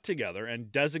foreigners, got together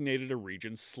and designated a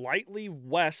region slightly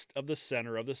west of the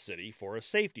center of the city for a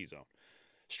safety zone,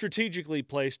 strategically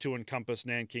placed to encompass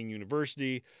Nanking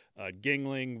University,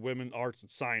 Gingling Women Arts and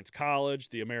Science College,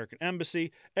 the American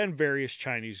Embassy, and various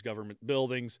Chinese government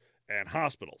buildings and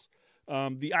hospitals.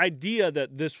 The idea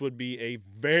that this would be a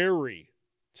very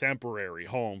temporary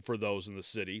home for those in the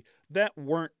city that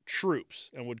weren't troops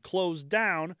and would close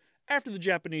down after the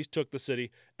Japanese took the city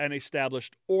and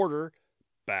established order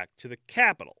back to the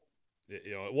capital.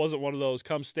 It wasn't one of those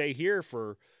come stay here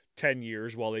for 10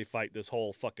 years while they fight this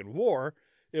whole fucking war.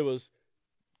 It was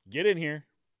get in here,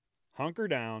 hunker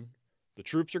down, the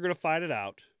troops are going to fight it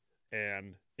out,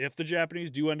 and if the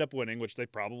Japanese do end up winning, which they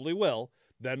probably will,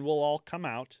 then we'll all come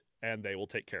out and they will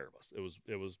take care of us. It was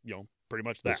pretty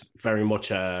much that. It's very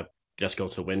much just go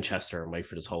to Winchester and wait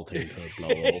for this whole thing to blow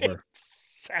over.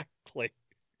 Exactly.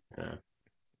 Yeah.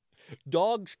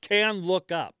 Dogs can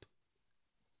look up.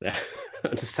 Yeah.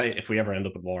 I'm just saying, if we ever end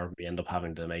up at war, we end up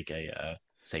having to make a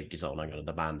safety zone. I'm going to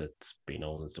demand it be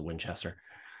known as the Winchester.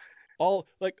 All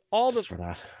the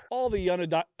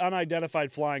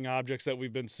unidentified flying objects that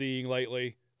we've been seeing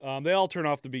lately, they all turn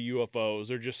off to be UFOs.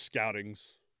 They're just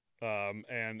scoutings.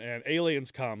 And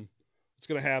aliens come. What's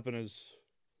going to happen is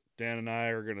Dan and I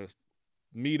are going to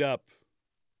meet up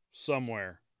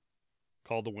somewhere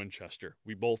called the Winchester.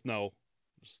 We both know.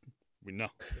 We know.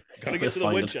 Got to get to the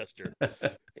Winchester.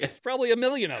 There's probably 1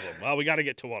 million of them. Well, we got to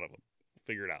get to one of them.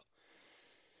 Figure it out.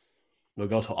 We'll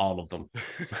go to all of them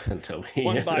until we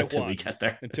one by until one we get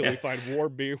there. Until we find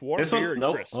warm beer, and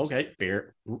crisps. Okay,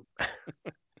 beer.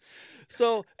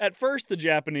 So at first, the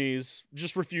Japanese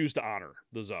just refused to honor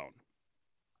the zone.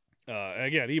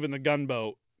 Again, even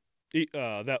the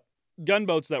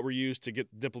gunboats that were used to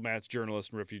get diplomats,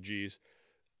 journalists, and refugees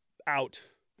out,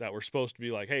 that were supposed to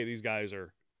be like, hey, these guys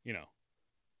are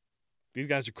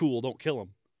cool, don't kill them,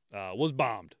 was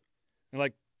bombed. And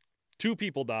like 2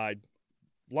 people died.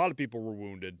 A lot of people were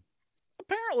wounded.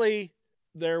 Apparently,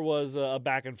 there was a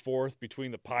back and forth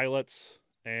between the pilots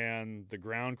and the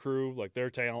ground crew. Like, they're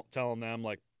telling them,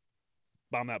 like,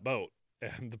 bomb that boat.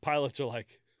 And the pilots are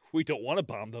like, we don't want to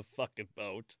bomb the fucking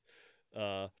boat.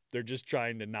 They're just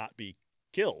trying to not be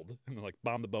killed. And they're like,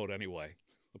 bomb the boat anyway.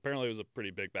 Apparently, it was a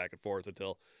pretty big back and forth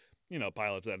until,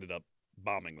 pilots ended up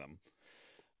bombing them.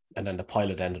 And then the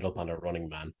pilot ended up on a Running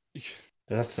Man.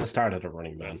 That's the start of the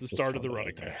Running Man. That's the start of the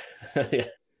Running Man. Yeah.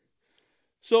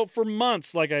 So for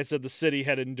months, like I said, the city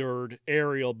had endured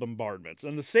aerial bombardments,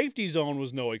 and the safety zone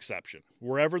was no exception.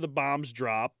 Wherever the bombs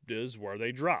dropped is where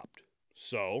they dropped.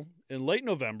 So, in late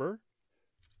November,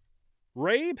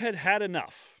 Rabe had had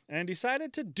enough and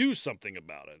decided to do something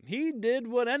about it. He did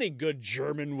what any good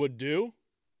German would do.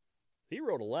 He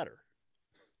wrote a letter.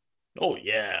 Oh,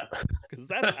 yeah. Because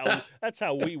that's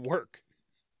how we work.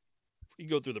 We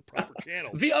go through the proper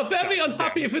channels. We are very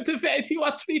unhappy with the way you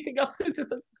are treating our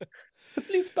citizens.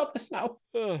 Please stop us now.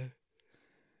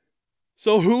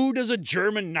 So who does a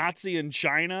German Nazi in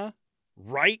China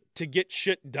write to get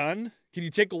shit done? Can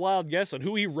you take a wild guess on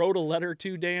who he wrote a letter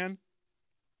to, Dan?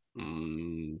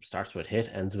 Starts with hit,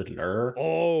 ends with lur.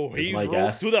 Oh, he wrote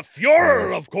guess. To the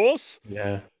Fuhrer, of course.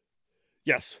 Yeah.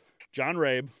 Yes, John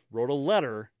Rabe wrote a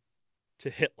letter to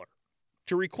Hitler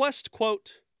to request,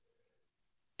 quote,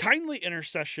 kindly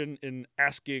intercession in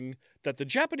asking that the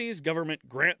Japanese government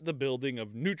grant the building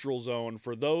of neutral zone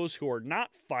for those who are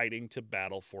not fighting to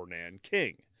battle for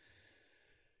Nanking.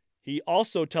 He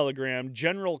also telegrammed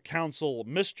General Counsel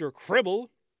Mr. Kribble,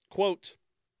 quote,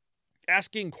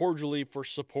 asking cordially for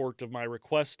support of my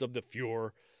request of the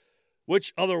Fuhrer,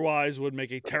 which otherwise would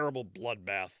make a terrible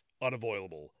bloodbath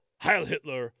unavoidable. Heil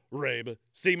Hitler, Rabe,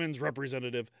 Siemens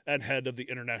representative and head of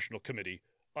the International Committee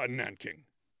on Nanking.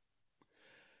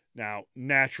 Now,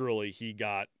 naturally, he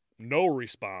got no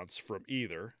response from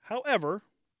either. However,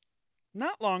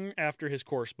 Not long after his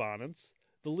correspondence,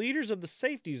 the leaders of the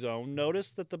safety zone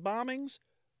noticed that the bombings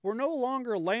were no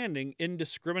longer landing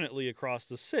indiscriminately across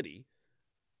the city,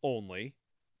 only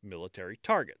military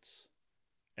targets.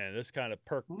 And this kind of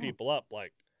perked people up,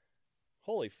 like,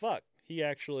 holy fuck, he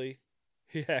actually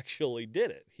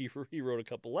did it. He wrote a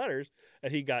couple letters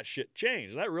and he got shit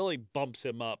changed. That really bumps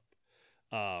him up,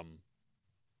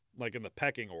 like in the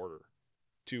pecking order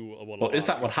to what. Well, is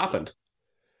that what happened?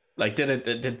 Like,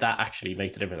 did that actually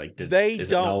make the difference? Like, is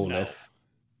don't know.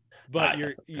 But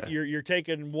you're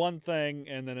taking one thing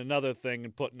and then another thing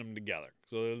and putting them together.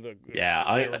 So they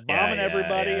were bombing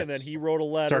everybody, and then he wrote a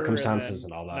letter. Circumstances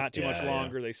and all that. Not too much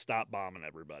longer, they stopped bombing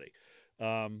everybody.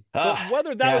 But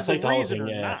whether that was the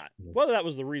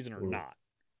reason or not,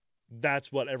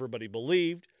 that's what everybody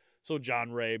believed. So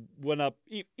John Ray went up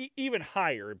even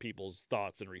higher in people's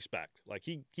thoughts and respect. Like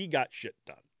he got shit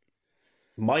done.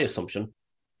 My assumption,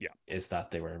 is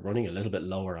that they were running a little bit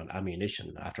lower on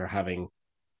ammunition after having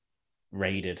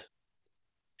raided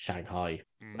Shanghai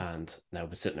and now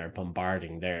been sitting there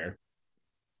bombarding there,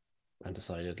 and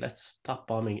decided, let's stop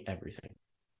bombing everything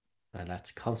and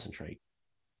let's concentrate,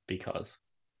 because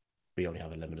we only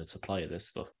have a limited supply of this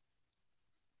stuff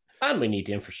and we need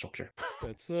the infrastructure.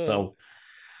 That's that's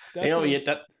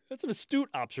an astute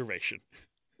observation.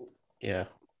 Yeah,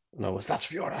 no, that's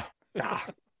Fiora.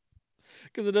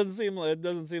 Because it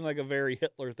doesn't seem like a very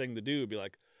Hitler thing to do. Be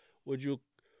like, would you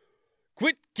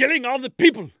quit killing all the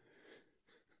people?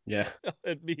 Yeah,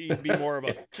 it'd be more of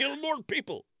a kill more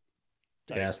people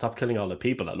type. Yeah, stop killing all the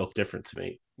people that look different to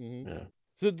me. Yeah.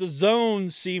 So the zone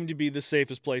seemed to be the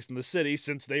safest place in the city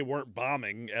since they weren't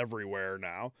bombing everywhere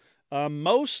now.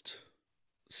 Most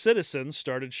citizens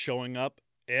started showing up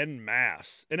en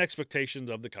masse in expectations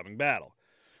of the coming battle.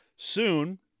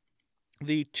 Soon,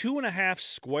 the 2.5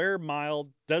 square mile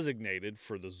designated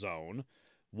for the zone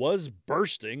was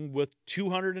bursting with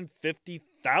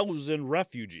 250,000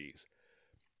 refugees.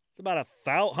 It's about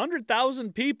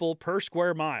 100,000 people per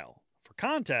square mile. For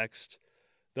context,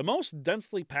 the most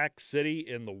densely packed city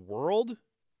in the world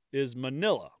is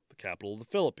Manila, the capital of the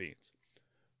Philippines,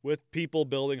 with people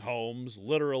building homes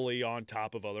literally on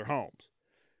top of other homes.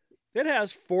 It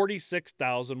has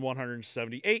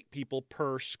 46,178 people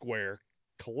per square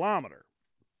kilometer.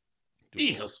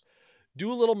 Jesus. Do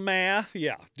a little math.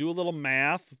 Yeah, do a little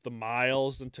math with the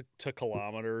miles and to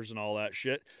kilometers and all that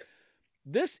shit.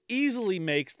 This easily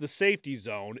makes the safety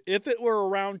zone, if it were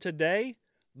around today,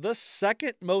 the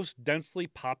second most densely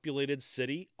populated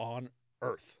city on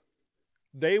Earth.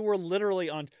 They were literally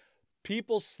on...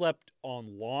 People slept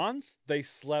on lawns. They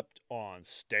slept on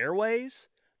stairways.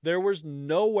 There was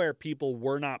nowhere people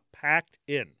were not packed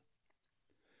in.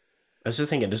 I was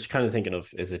just kind of thinking of,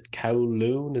 is it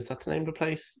Kowloon? Is that the name of the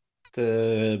place?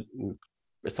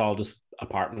 It's all just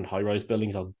apartment high-rise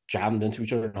buildings all jammed into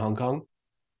each other in Hong Kong.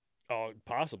 Oh,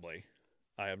 possibly.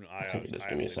 I think just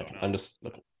give me a second. I'm just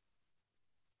looking.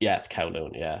 Yeah, it's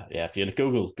Kowloon. Yeah. If you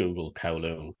Google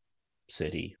Kowloon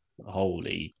city,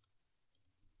 holy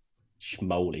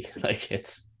schmoly, like,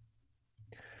 it's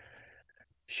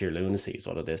sheer lunacy is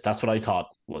what it is. That's what I thought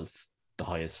was the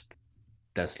highest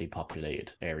densely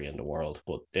populated area in the world.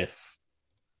 But if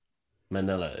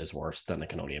Manila is worse, then I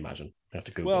can only imagine. I have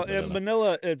to Google Manila. Well, in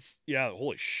Manila, it's... Yeah,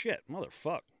 holy shit.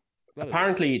 Motherfuck.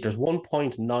 Apparently, there's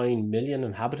 1.9 million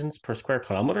inhabitants per square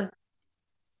kilometer.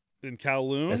 In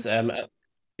Kowloon? It's,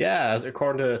 as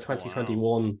according to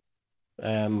 2021,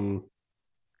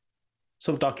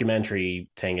 some documentary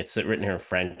thing. It's written here in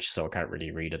French, so I can't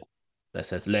really read it. That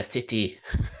says Le City.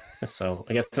 So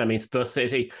I guess that means the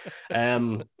city.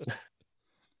 My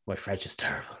French is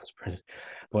terrible. It's brilliant.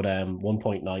 But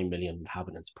 1.9 million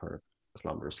inhabitants per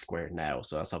kilometer square now.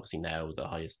 So that's obviously now the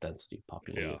highest density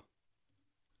populated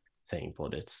thing.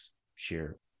 But it's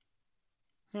sheer.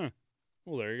 Well,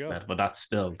 there you go. But that's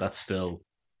still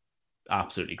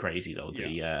absolutely crazy though.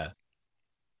 Yeah.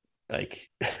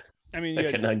 I mean,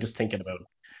 I'm just thinking about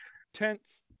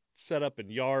tents set up in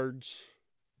yards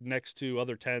next to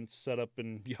other tents set up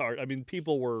in yards. I mean,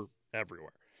 people were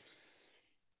everywhere.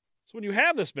 So when you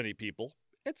have this many people,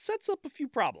 it sets up a few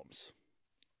problems,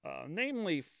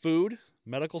 namely food,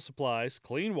 medical supplies,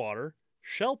 clean water,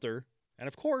 shelter, and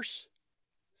of course,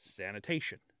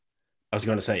 sanitation. I was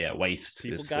going to say, waste.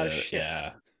 People got shit.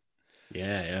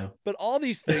 Yeah. But all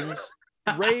these things...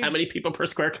 How many people per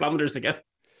square kilometers again?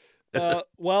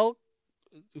 Well,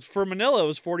 for Manila, it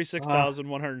was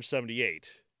 46,178.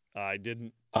 I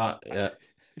didn't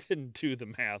do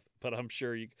the math, but I'm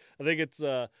sure I think it's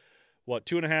what,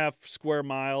 2.5 square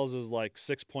miles is like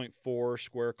 6.4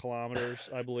 square kilometers,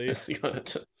 I believe.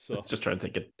 So just trying to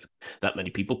think of that many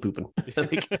people pooping.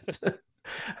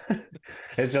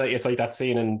 It's like that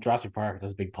scene in Jurassic Park.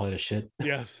 There's a big pile of shit.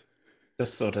 yes.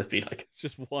 Just so to be like, It's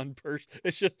just one person.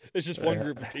 It's just one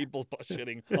group of people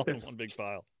shitting all in one big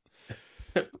pile.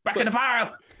 Back in the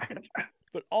pile.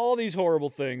 But all these horrible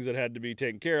things that had to be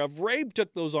taken care of, Rabe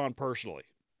took those on personally.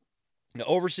 Now,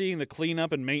 overseeing the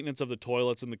cleanup and maintenance of the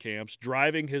toilets in the camps,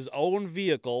 driving his own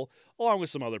vehicle, along with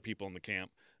some other people in the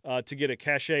camp, to get a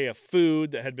cache of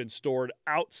food that had been stored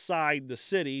outside the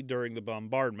city during the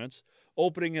bombardments,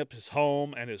 opening up his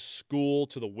home and his school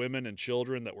to the women and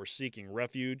children that were seeking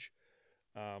refuge.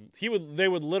 They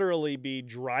would literally be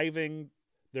driving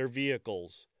their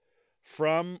vehicles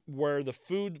from where the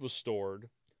food was stored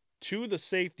to the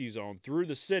safety zone through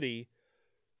the city,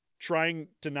 trying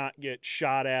to not get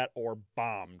shot at or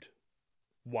bombed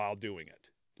while doing it.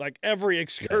 Like every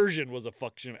excursion was a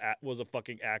fucking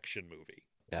action movie.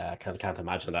 Yeah, I can't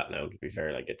imagine that now. To be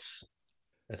fair, like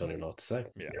I don't even know what to say.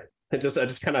 Yeah, I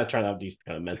just kind of try to have these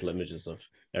kind of mental images of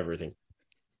everything.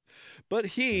 But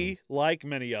he, like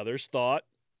many others, thought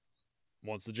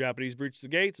once the Japanese breach the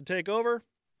gates and take over,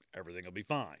 everything will be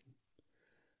fine.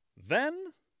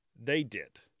 Then they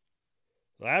did.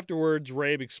 Afterwards,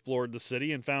 Rabe explored the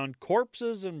city and found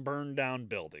corpses and burned down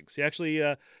buildings. He actually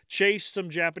chased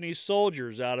some Japanese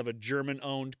soldiers out of a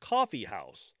German-owned coffee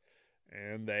house,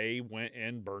 and they went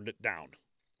and burned it down.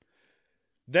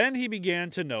 Then he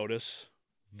began to notice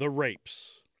the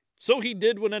rapes. So he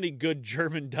did what any good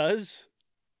German does.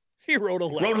 He wrote a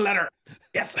letter.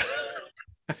 Yes.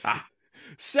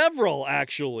 Several,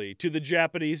 actually, to the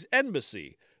Japanese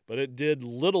embassy, but it did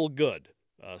little good.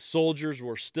 Soldiers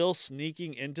were still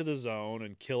sneaking into the zone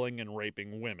and killing and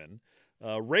raping women.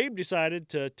 Rabe decided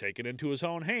to take it into his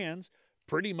own hands,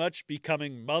 pretty much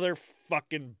becoming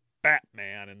motherfucking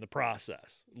Batman in the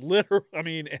process.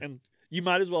 And you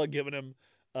might as well have given him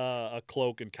a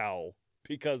cloak and cowl,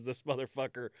 because this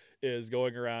motherfucker is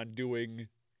going around doing,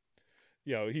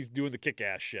 he's doing the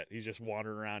kick-ass shit. He's just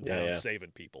wandering around town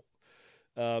saving people.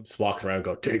 Just walking around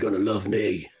going, they're going to love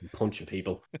me, and punching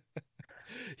people.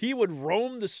 He would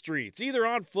roam the streets, either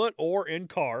on foot or in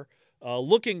car,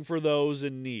 looking for those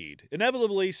in need.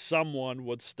 Inevitably, someone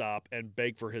would stop and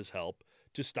beg for his help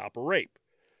to stop a rape.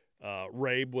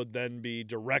 Rabe would then be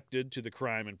directed to the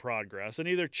crime in progress and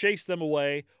either chase them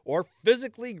away or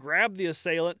physically grab the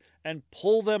assailant and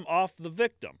pull them off the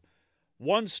victim.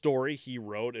 One story he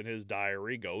wrote in his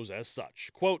diary goes as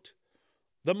such, quote,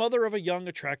 "The mother of a young,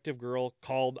 attractive girl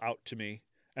called out to me,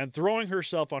 and throwing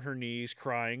herself on her knees,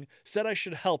 crying, said I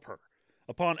should help her.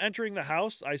 Upon entering the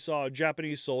house, I saw a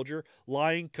Japanese soldier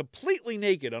lying completely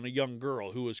naked on a young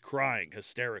girl who was crying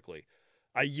hysterically.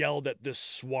 I yelled at this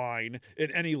swine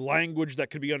in any language that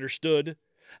could be understood,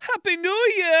 'Happy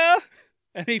New Year!'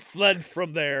 And he fled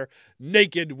from there,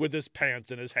 naked with his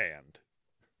pants in his hand."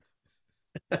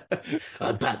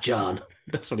 I'm Bat John.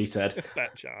 That's what he said.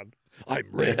 Bat John. I'm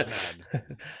Red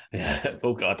Man. Yeah.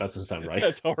 Oh God, that doesn't sound right.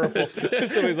 That's horrible.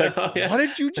 Somebody's like, "What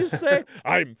did you just say?"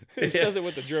 He says it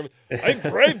with the German. I'm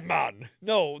Brave Man.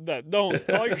 No, don't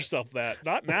call yourself that.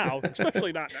 Not now,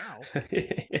 especially not now.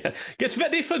 Yeah. Get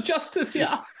ready for justice,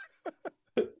 yeah.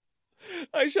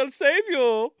 I shall save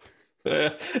you.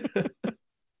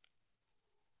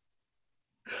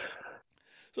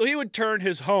 So he would turn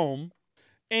his home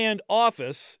and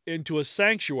office into a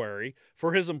sanctuary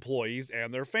for his employees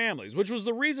and their families, which was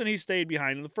the reason he stayed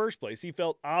behind in the first place. He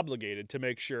felt obligated to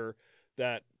make sure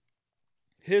that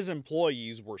his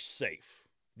employees were safe.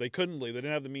 They couldn't leave. They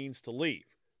didn't have the means to leave.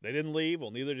 They didn't leave,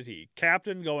 well, neither did he.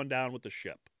 Captain going down with the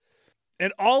ship.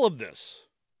 And all of this,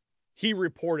 he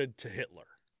reported to Hitler.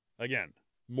 Again,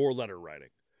 more letter writing.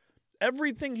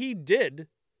 Everything he did,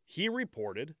 he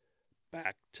reported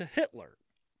back to Hitler.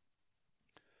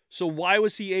 So why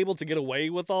was he able to get away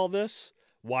with all this?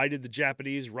 Why did the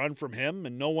Japanese run from him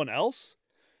and no one else?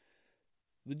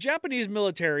 The Japanese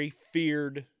military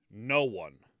feared no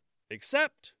one,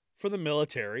 except for the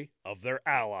military of their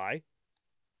ally,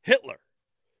 Hitler.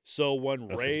 So when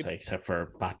Rabe... except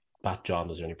for Bat John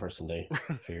was the only person they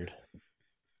feared.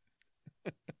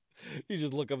 You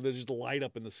just look up, there's just a light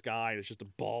up in the sky, and it's just a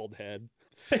bald head.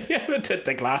 Yeah,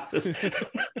 the glasses.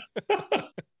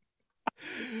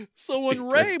 So when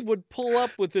Rabe would pull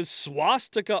up with his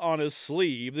swastika on his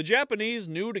sleeve, the Japanese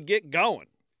knew to get going.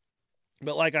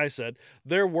 But like I said,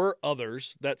 there were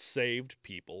others that saved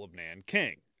people of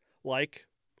Nanking, like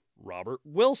Robert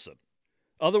Wilson,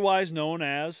 otherwise known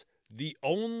as the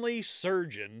only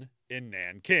surgeon in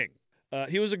Nanking.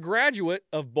 He was a graduate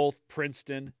of both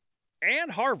Princeton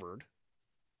and Harvard,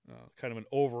 kind of an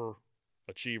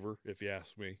achiever, if you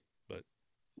ask me. But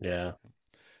Yeah.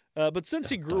 But since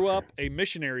he grew up a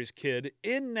missionary's kid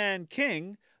in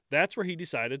Nanking, that's where he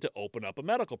decided to open up a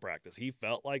medical practice. He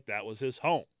felt like that was his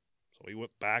home. So he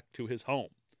went back to his home.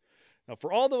 Now,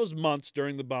 for all those months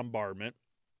during the bombardment,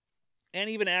 and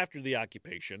even after the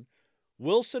occupation,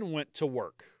 Wilson went to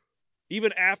work.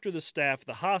 Even after the staff at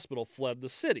the hospital fled the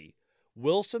city,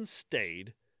 Wilson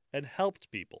stayed and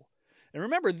helped people. And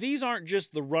remember, these aren't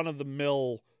just the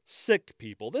run-of-the-mill sick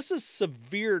people. This is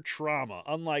severe trauma,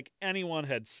 unlike anyone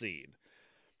had seen.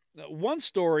 One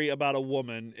story about a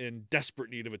woman in desperate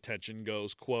need of attention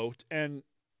goes, quote, and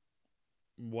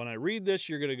when I read this,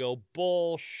 you're going to go,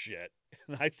 bullshit.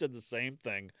 And I said the same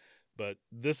thing, but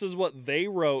this is what they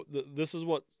wrote. This is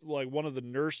what, like, one of the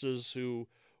nurses who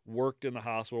worked in the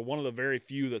hospital, one of the very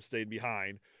few that stayed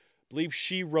behind, I believe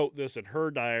she wrote this in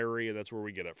her diary, and that's where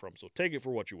we get it from. So take it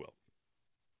for what you will.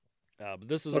 But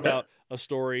this is about a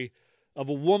story of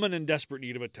a woman in desperate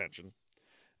need of attention.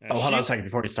 And hold on a second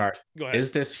before you start. Go ahead.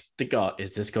 Is this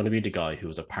going to be the guy who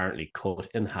was apparently cut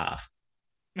in half,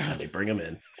 and they bring him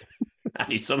in,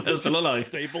 and he's somehow still alive?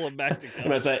 Staple him back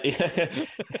together.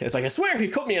 It's like, I swear he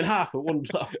cut me in half with one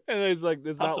blow. And it's like,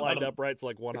 it's not lined up right. It's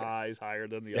like one eye is higher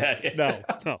than the other.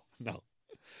 Yeah. No.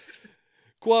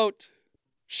 Quote,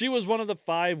 she was one of the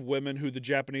 5 women who the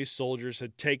Japanese soldiers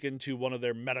had taken to one of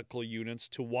their medical units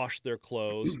to wash their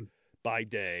clothes by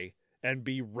day and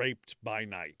be raped by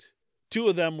night. 2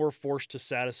 of them were forced to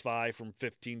satisfy from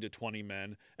 15 to 20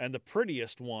 men, and the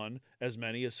prettiest one as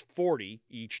many as 40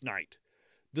 each night.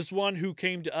 This one who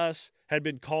came to us had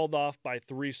been called off by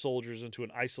 3 soldiers into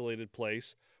an isolated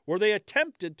place where they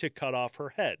attempted to cut off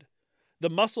her head. The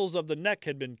muscles of the neck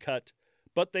had been cut,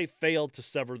 but they failed to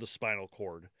sever the spinal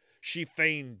cord. She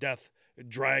feigned death and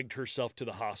dragged herself to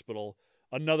the hospital,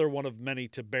 another one of many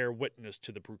to bear witness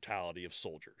to the brutality of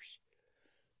soldiers.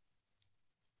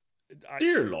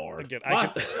 Dear Lord. Again, I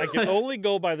can only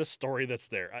go by the story that's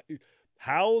there.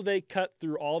 How they cut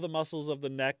through all the muscles of the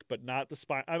neck, but not the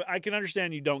spine. I can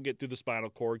understand you don't get through the spinal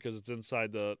cord because it's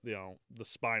inside the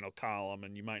spinal column,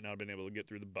 and you might not have been able to get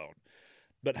through the bone.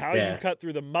 But how you cut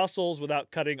through the muscles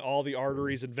without cutting all the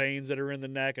arteries and veins that are in the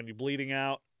neck and you bleeding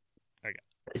out?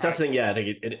 That's the thing, I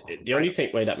think the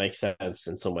only way that makes sense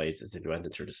in some ways is if you went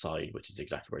in through the side, which is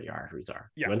exactly where the arteries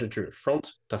are. Yeah. You went in through the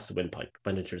front, that's the windpipe.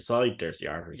 Went in through the side, there's the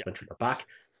arteries. Went through the back,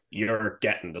 you're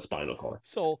getting the spinal cord.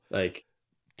 So, like,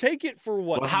 take it for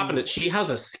what happened is she has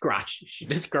a scratch.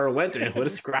 This girl went in with a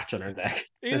scratch on her neck.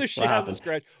 Either she has a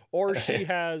scratch or she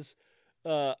has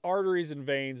arteries and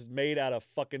veins made out of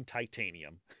fucking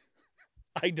titanium.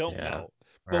 I don't know.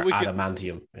 Or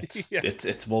adamantium.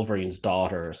 It's Wolverine's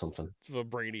daughter or something. It's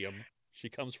vibranium. She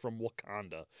comes from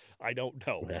Wakanda. I don't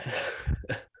know.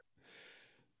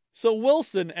 So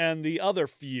Wilson and the other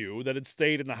few that had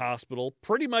stayed in the hospital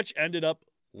pretty much ended up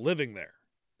living there,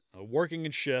 working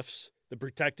in shifts,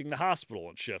 protecting the hospital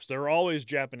in shifts. There were always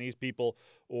Japanese people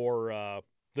or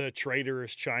the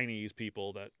traitorous Chinese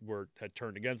people that had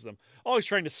turned against them, always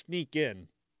trying to sneak in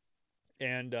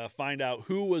and find out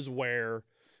who was where,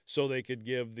 so they could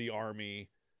give the army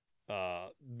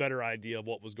better idea of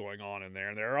what was going on in there.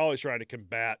 And they're always trying to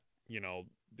combat,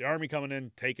 the army coming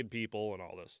in, taking people and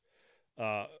all this.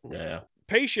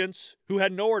 Patients who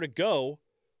had nowhere to go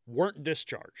weren't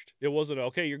discharged. It wasn't,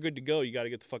 okay, you're good to go. You got to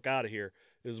get the fuck out of here.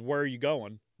 Is where are you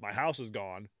going? My house is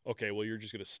gone. Okay, well, you're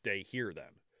just going to stay here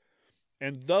then.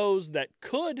 And those that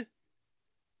could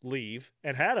leave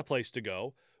and had a place to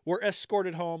go were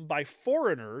escorted home by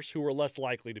foreigners who were less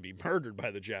likely to be murdered by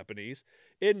the Japanese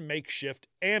in makeshift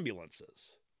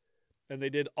ambulances. And they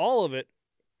did all of it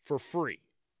for free.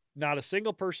 Not a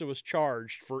single person was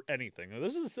charged for anything. Now,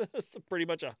 this is pretty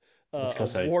much a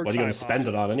wartime. What are you going to spend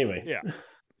it on anyway? Yeah.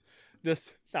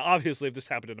 Now, obviously, if this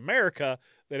happened in America,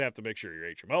 they'd have to make sure your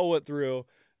HMO went through.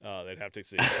 They'd have to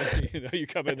see, you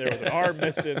come in there with an arm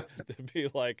missing. They'd be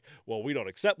like, well, we don't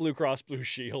accept Blue Cross Blue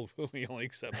Shield. We only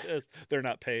accept this. They're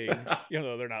not paying,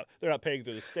 they're not paying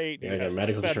through the state. Yeah, their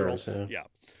medical insurance. Yeah.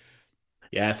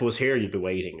 Yeah, if it was here, you'd be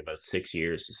waiting about 6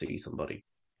 years to see somebody.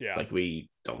 Yeah. Like,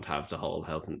 we don't have the whole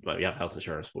we have health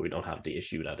insurance, but we don't have the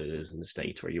issue that it is in the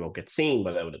States where you won't get seen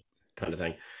without it, kind of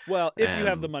thing. Well, if you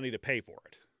have the money to pay for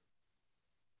it.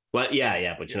 Well, but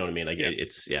you know what I mean? Like,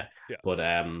 it's.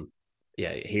 But,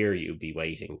 here you'd be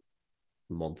waiting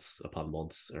months upon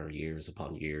months or years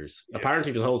upon years. Yeah.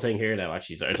 Apparently, there's a whole thing here now,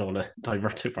 actually, so I don't want to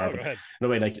divert too far. But no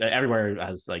way, like, everywhere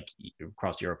has, like,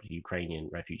 across Europe, Ukrainian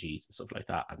refugees and stuff like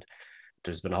that. And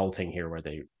there's been a whole thing here where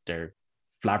they're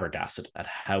flabbergasted at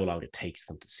how long it takes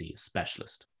them to see a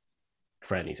specialist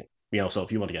for anything. So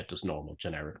if you want to get just normal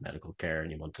generic medical care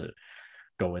and you want to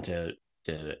go into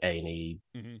the A&E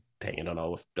Mm-hmm. thing. I don't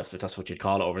know if that's what you'd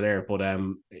call it over there, but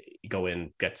you go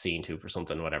in, get seen to for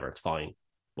something, whatever, it's fine.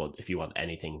 But if you want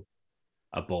anything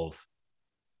above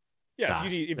Yeah, that,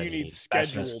 if then you you need need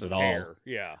specialists scheduled at all. care,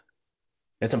 yeah.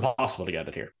 It's impossible to get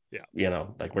it here. Yeah. You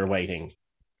know, like we're waiting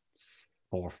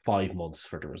for 5 months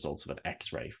for the results of an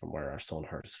X-ray from where our son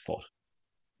hurt his foot.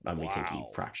 And we think he Wow.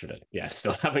 fractured it. Yeah,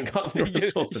 still haven't gotten the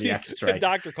results of the X-ray. The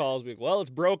doctor calls me, well, it's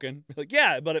broken. Like,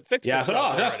 yeah, but it fixed Yeah, I itself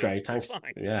said, oh, that's already. great. Thanks. It's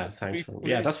fine. Yeah, thanks.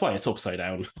 We That's why it's upside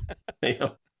down. You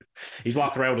know, he's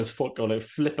walking around with his foot going like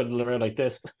flipping around like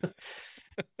this.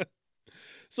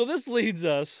 So this leads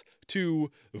us to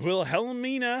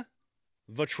Wilhelmina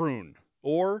Vatrun,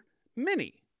 or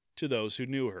Minnie, to those who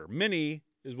knew her. Minnie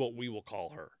is what we will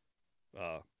call her.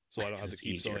 So I don't have to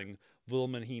keep saying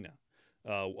Wilhelmina.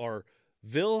 Or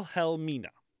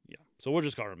Wilhelmina. Yeah, so we'll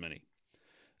just call her Minnie.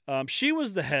 She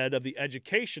was the head of the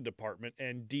education department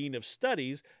and dean of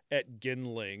studies at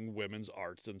Ginling Women's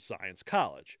Arts and Science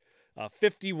College. A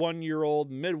 51-year-old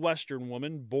Midwestern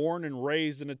woman born and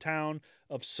raised in a town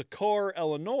of Socorro,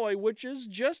 Illinois, which is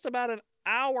just about an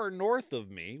hour north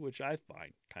of me, which I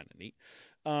find kind of neat,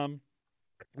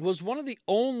 was one of the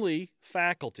only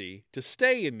faculty to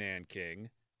stay in Nanking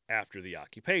after the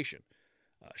occupation.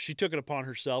 She took it upon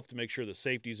herself to make sure the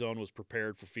safety zone was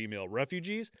prepared for female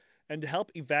refugees and to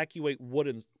help evacuate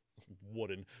wounded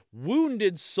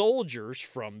soldiers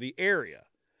from the area.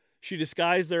 She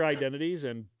disguised their identities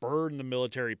and burned the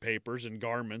military papers and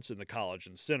garments in the college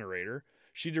incinerator.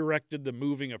 She directed the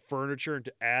moving of furniture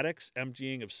into attics,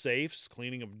 emptying of safes,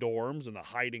 cleaning of dorms, and the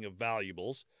hiding of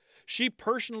valuables. She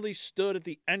personally stood at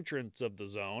the entrance of the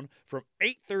zone from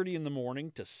 8:30 in the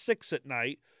morning to 6 at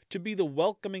night to be the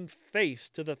welcoming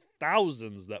face to the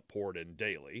thousands that poured in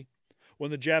daily. When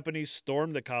the Japanese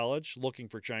stormed the college, looking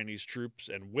for Chinese troops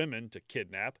and women to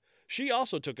kidnap, she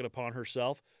also took it upon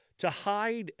herself to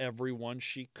hide everyone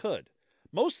she could,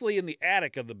 mostly in the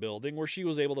attic of the building where she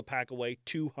was able to pack away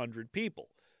 200 people.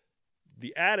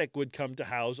 The attic would come to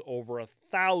house over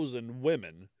 1,000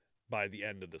 women by the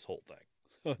end of this whole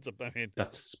thing. So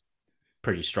That's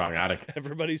pretty strong attic.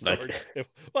 Everybody's like,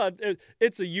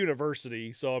 it's a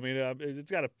university, so I mean,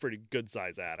 it's got a pretty good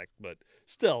size attic, but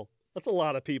still, that's a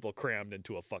lot of people crammed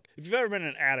into a fuck. If you've ever been in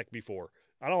an attic before,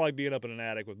 I don't like being up in an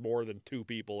attic with more than 2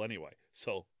 people anyway.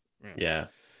 So yeah.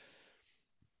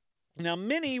 Now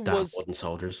Minnie was wooden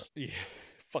soldiers. Yeah,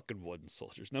 fucking wooden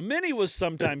soldiers. Now Minnie was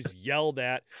sometimes yelled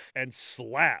at and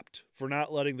slapped for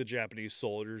not letting the Japanese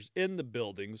soldiers in the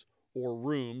buildings or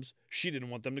rooms she didn't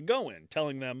want them to go in,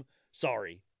 telling them,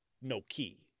 sorry, no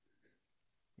key.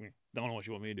 Don't know what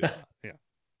you want me to do about it. Yeah.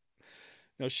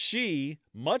 Now she,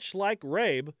 much like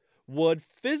Rabe, would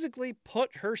physically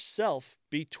put herself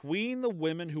between the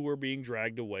women who were being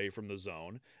dragged away from the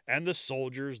zone and the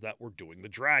soldiers that were doing the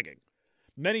dragging,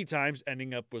 many times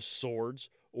ending up with swords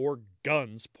or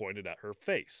guns pointed at her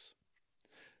face.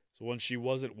 So when she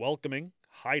wasn't welcoming,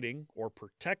 hiding, or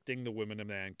protecting the women of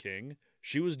Nanking,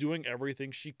 she was doing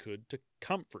everything she could to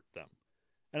comfort them.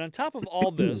 And on top of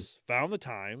all this, found the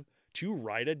time to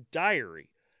write a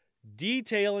diary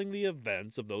detailing the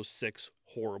events of those 6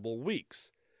 horrible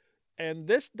weeks. And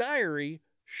this diary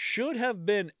should have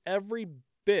been every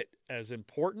bit as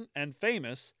important and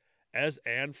famous as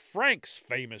Anne Frank's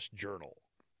famous journal.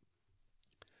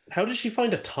 How does she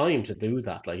find a time to do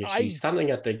that? Like, if she's standing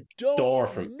at the door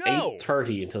from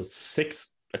 8:30 until 6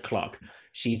 o'clock,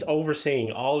 she's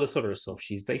overseeing all this other stuff.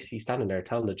 She's basically standing there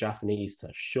telling the Japanese to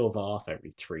shove off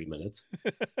every 3 minutes,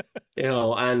 you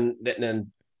know, and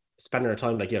then spending her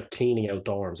time like cleaning out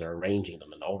dorms or arranging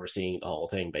them and overseeing the whole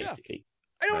thing, basically. Yeah.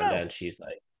 I don't know. And then she's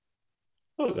like,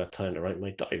 "Oh, I've got time to write my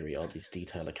diary, all these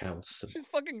detailed accounts." She's a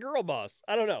fucking girl boss.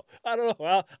 I don't know.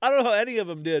 Well, I don't know how any of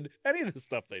them did any of the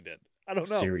stuff they did. I don't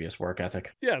know. Serious work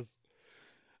ethic. Yes.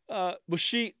 But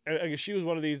she was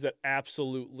one of these that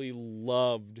absolutely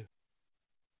loved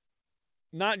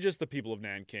not just the people of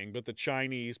Nanking, but the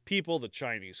Chinese people, the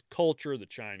Chinese culture, the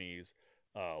Chinese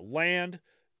land.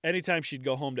 Anytime she'd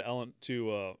go home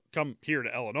to come here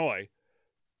to Illinois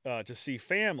to see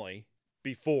family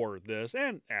before this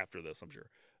and after this, I'm sure,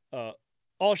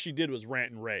 all she did was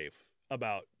rant and rave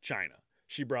about China.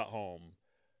 She brought home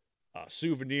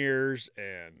souvenirs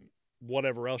and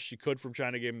whatever else she could from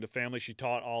China, gave them to family. She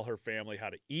taught all her family how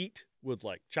to eat with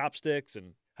like chopsticks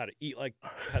and how to eat like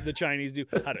the Chinese do,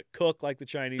 how to cook like the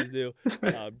Chinese do.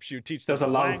 She would teach them. There's a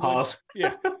long pause.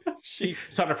 Yeah. She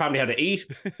taught her family how to eat.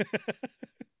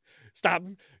 Stop.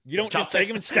 You don't just take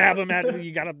them and stab them after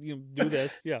you got to do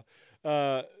this. Yeah.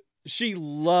 She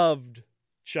loved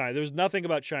China. There was nothing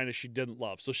about China she didn't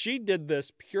love. So she did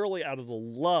this purely out of the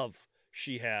love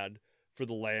she had for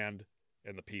the land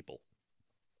and the people.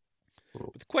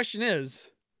 But the question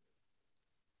is,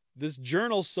 this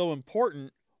journal's so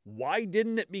important, why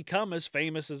didn't it become as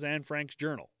famous as Anne Frank's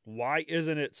journal? Why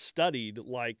isn't it studied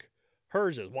like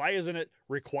hers is? Why isn't it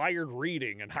required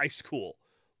reading in high school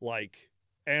like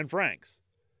Anne Frank's?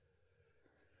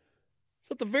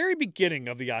 So at the very beginning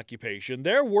of the occupation,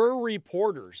 there were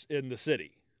reporters in the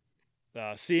city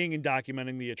seeing and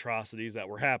documenting the atrocities that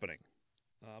were happening.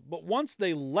 But once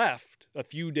they left a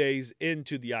few days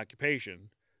into the occupation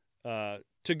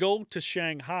to go to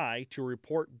Shanghai to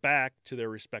report back to their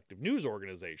respective news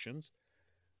organizations,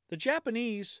 the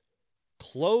Japanese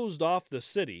closed off the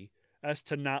city as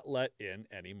to not let in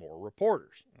any more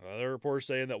reporters. Other reporters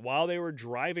saying that while they were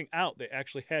driving out, they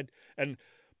actually had, and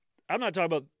I'm not talking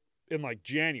about in like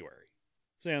January,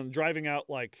 saying driving out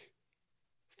like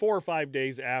 4 or 5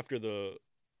 days after the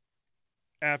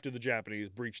Japanese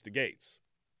breached the gates.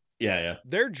 Yeah.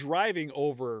 They're driving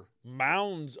over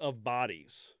mounds of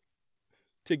bodies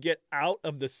to get out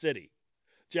of the city.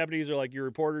 Japanese are like, "You're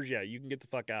reporters, yeah, you can get the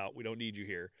fuck out. We don't need you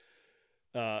here."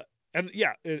 And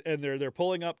they're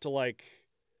pulling up to like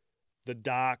the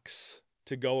docks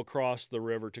to go across the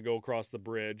river, to go across the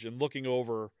bridge, and looking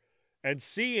over and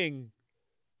seeing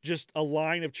just a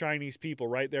line of Chinese people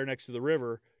right there next to the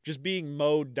river, just being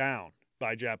mowed down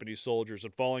by Japanese soldiers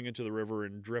and falling into the river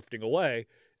and drifting away.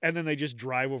 And then they just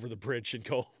drive over the bridge and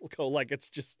go like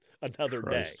it's just another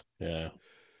Christ. day. Yeah.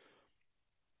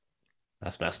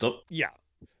 That's messed up. Yeah.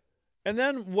 And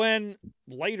then when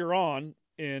later on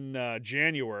in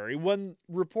January, when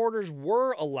reporters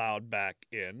were allowed back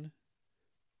in,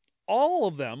 all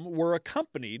of them were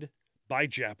accompanied by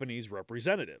Japanese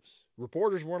representatives.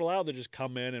 Reporters weren't allowed to just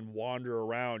come in and wander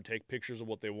around, take pictures of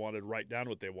what they wanted, write down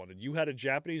what they wanted. You had a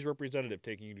Japanese representative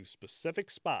taking you to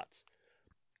specific spots,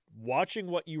 watching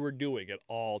what you were doing at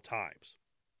all times.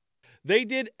 They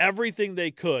did everything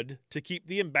they could to keep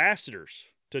the ambassadors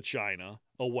to China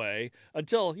away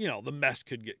until, the mess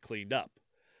could get cleaned up.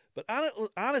 But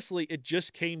honestly, it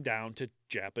just came down to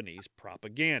Japanese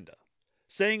propaganda,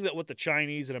 saying that what the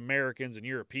Chinese and Americans and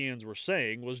Europeans were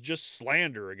saying was just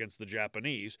slander against the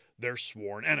Japanese, their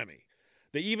sworn enemy.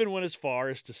 They even went as far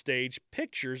as to stage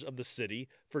pictures of the city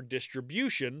for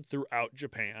distribution throughout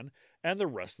Japan and the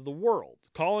rest of the world,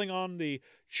 calling on the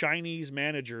Chinese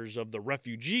managers of the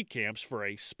refugee camps for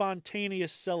a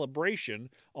spontaneous celebration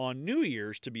on New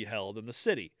Year's to be held in the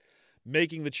city,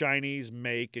 making the Chinese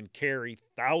make and carry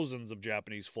thousands of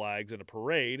Japanese flags in a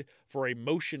parade for a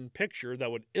motion picture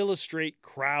that would illustrate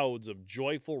crowds of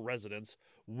joyful residents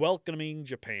welcoming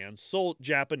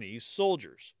Japanese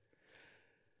soldiers.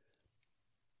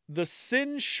 The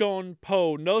Sinshon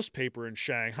Po newspaper in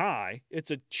Shanghai,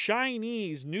 it's a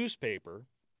Chinese newspaper,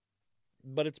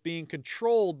 but it's being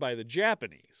controlled by the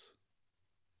Japanese.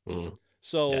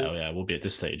 So yeah, we'll be at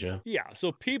this stage, yeah. Yeah,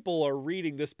 so people are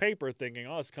reading this paper thinking,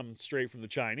 oh, it's coming straight from the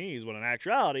Chinese, when in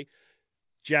actuality,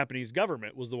 Japanese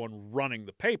government was the one running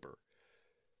the paper.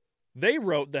 They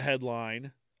wrote the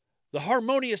headline, "The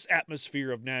harmonious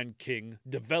atmosphere of Nanking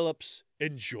develops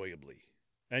enjoyably,"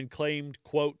 and claimed,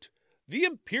 quote, "The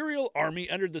Imperial Army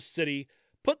entered the city,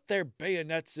 put their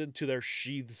bayonets into their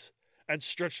sheaths, and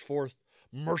stretched forth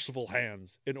merciful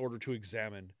hands in order to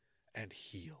examine and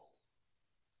heal."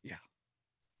 Yeah.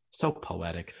 So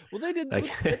poetic. Well, they did.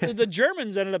 The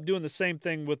Germans ended up doing the same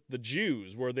thing with the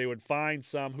Jews, where they would find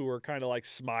some who were kind of like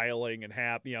smiling and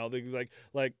happy. They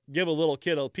like give a little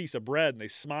kid a piece of bread and they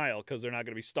smile because they're not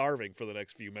going to be starving for the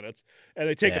next few minutes. And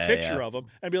they take a picture of them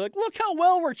and be like, "Look how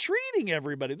well we're treating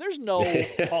everybody. There's no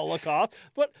Holocaust,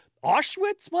 but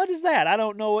Auschwitz? What is that? I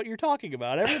don't know what you're talking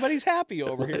about. Everybody's happy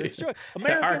over here. It's joy.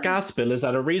 Our gas bill is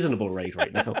at a reasonable rate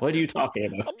right now. What are you talking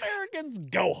about? Americans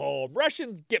go home.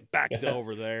 Russians get back to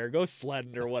over there. Go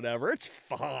sledding or whatever. It's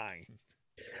fine."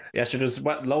 Yeah, so there's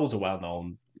loads of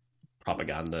well-known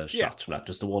propaganda shots from that.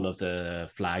 Just the one of the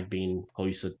flag being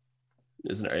hoisted,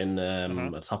 isn't it, in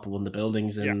on top of one of the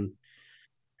buildings in...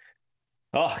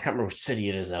 Oh, I can't remember which city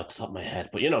it is now off the top of my head.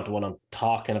 But the one I'm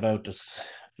talking about, it's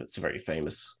a very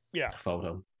famous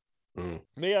photo.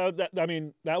 Yeah,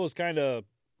 that was kind of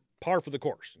par for the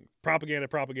course. Propaganda.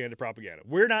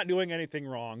 We're not doing anything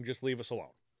wrong. Just leave us alone.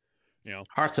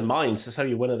 Hearts and minds. That's how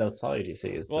you win it outside, you see,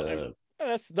 is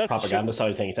that's propaganda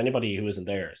side of things. Anybody who isn't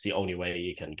there, it's the only way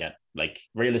you can get,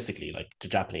 realistically, the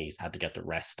Japanese had to get the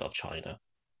rest of China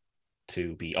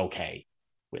to be okay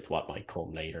with what might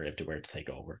come later if they were to take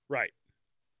over. Right.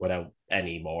 Without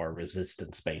any more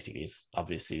resistance, basically, is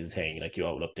obviously the thing.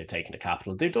 Look, they've taken the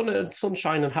capital. They've done it in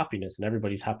sunshine and happiness, and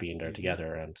everybody's happy in there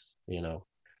together. And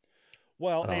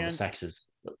well, and all the sex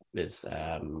is it's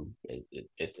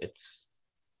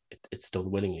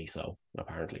done willingly. So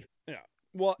apparently, yeah.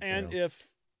 Well, and if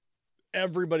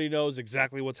everybody knows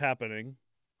exactly what's happening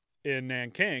in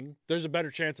Nanking, there's a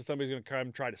better chance that somebody's going to come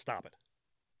and try to stop it.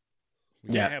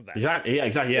 We can't have that. Exactly. Yeah,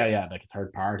 exactly. Yeah. Like a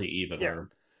third party, even, or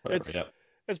whatever.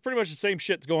 It's pretty much the same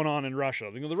shit's going on in Russia.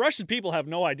 You know, the Russian people have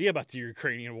no idea about the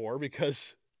Ukrainian war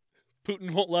because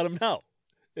Putin won't let them know.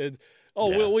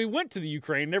 Well, we went to the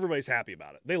Ukraine and everybody's happy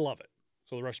about it. They love it.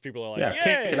 So the Russian people are like,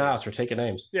 kicking ass for taking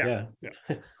names. Yeah.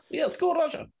 Let's go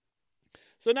Russia.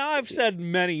 So now I've said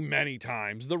many, many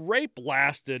times, the rape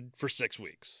lasted for 6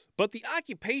 weeks, but the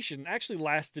occupation actually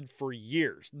lasted for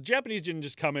years. The Japanese didn't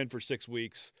just come in for 6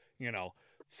 weeks,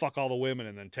 fuck all the women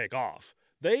and then take off.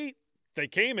 They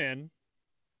came in,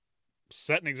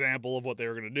 set an example of what they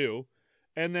were going to do,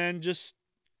 and then just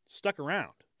stuck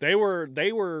around. They were,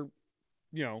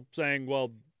 saying,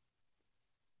 well,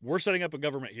 we're setting up a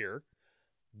government here.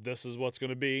 This is what's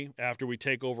going to be after we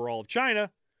take over all of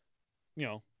China.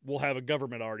 We'll have a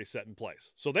government already set in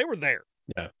place. So they were there.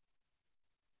 Yeah.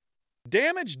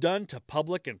 Damage done to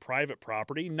public and private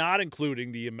property, not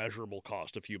including the immeasurable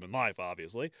cost of human life,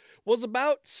 obviously, was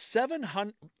about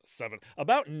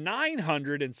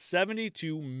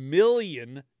 $972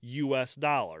 million US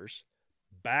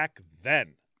back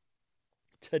then.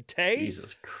 Today,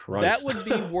 Jesus Christ, that would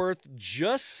be worth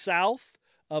just south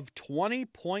of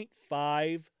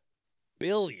 $20.5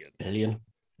 billion.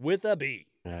 With a B.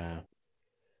 Yeah.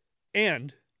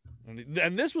 And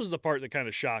this was the part that kind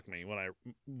of shocked me when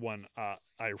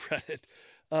I read it.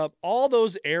 All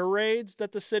those air raids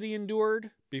that the city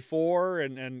endured before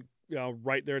and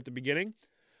right there at the beginning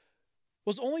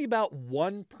was only about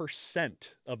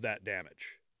 1% of that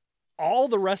damage. All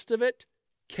the rest of it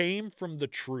came from the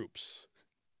troops.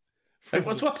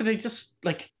 What did they just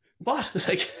what?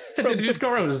 Did they just go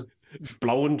around just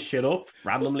blowing shit up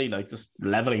randomly, just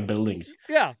leveling buildings?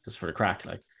 Yeah, just for the crack,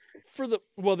 they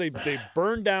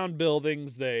burned down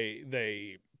buildings.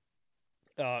 They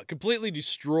completely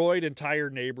destroyed entire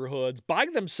neighborhoods by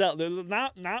themselves.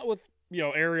 Not with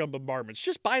aerial bombardments,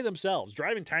 just by themselves,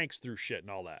 driving tanks through shit and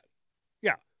all that.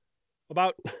 Yeah,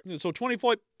 about so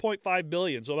 $24.5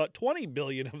 billion. So about $20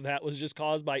 billion of that was just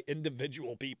caused by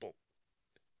individual people.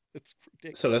 It's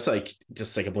ridiculous. So that's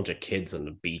just a bunch of kids on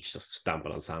the beach just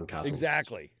stamping on sandcastles.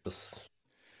 Exactly.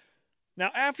 Now,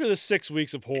 after the 6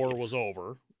 weeks of horror was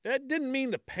over, it didn't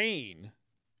mean the pain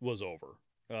was over.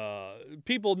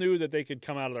 People knew that they could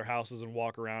come out of their houses and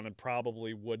walk around and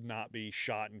probably would not be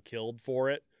shot and killed for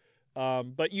it.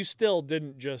 But you still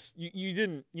didn't just you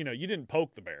didn't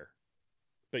poke the bear,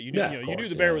 but you knew you knew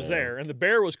the bear was there, and the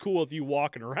bear was cool with you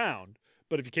walking around.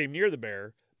 But if you came near the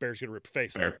bear's gonna rip your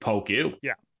face off. Bear poke you.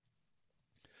 Yeah.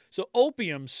 So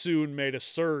opium soon made a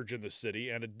surge in the city,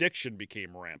 and addiction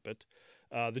became rampant.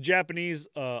 The Japanese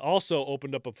also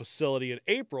opened up a facility in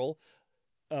April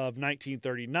of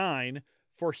 1939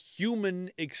 for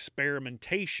human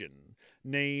experimentation,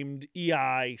 named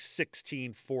EI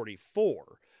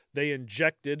 1644. They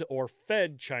injected or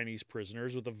fed Chinese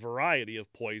prisoners with a variety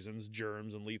of poisons,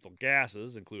 germs, and lethal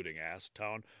gases, including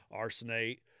acetone,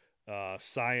 arsenate,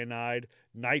 cyanide,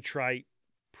 nitrite,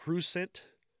 prussate,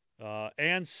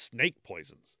 and snake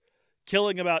poisons,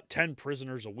 killing about 10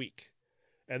 prisoners a week.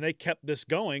 And they kept this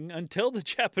going until the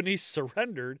Japanese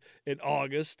surrendered in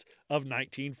August of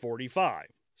 1945.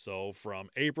 So from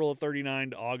April of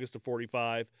 39 to August of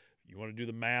 45, you want to do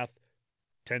the math,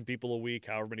 10 people a week,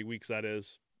 however many weeks that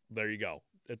is, there you go.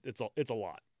 It's a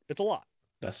lot. It's a lot.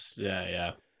 That's,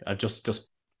 yeah. Just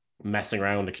messing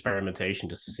around, experimentation,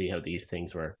 just to see how these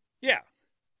things were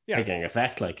taking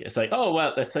effect. It's oh,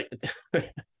 well, it's it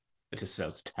just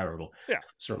sounds terrible. Yeah.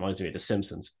 This reminds me of The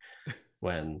Simpsons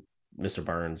when Mr.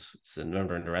 Burns is in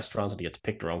the restaurant and he had to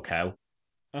pick their own cow.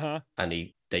 Uh-huh.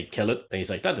 And they kill it. And he's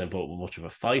like, that didn't put much of a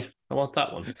fight. I want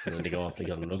that one. And then they go off and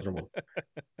get another one.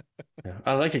 Yeah.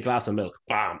 I'd like a glass of milk.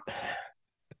 Bam.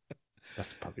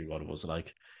 That's probably what it was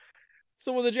like.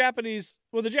 So when the Japanese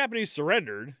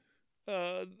surrendered,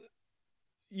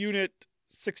 Unit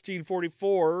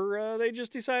 1644, they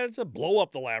just decided to blow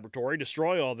up the laboratory,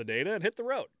 destroy all the data, and hit the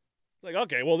road.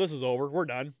 Okay, well, this is over. We're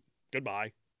done.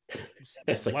 Goodbye.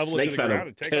 It's like snake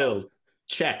venom, killed,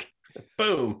 check,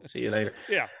 boom, see you later.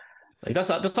 Yeah. That's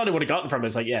not what it gotten from.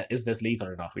 It's is this lethal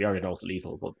or not? We already know it's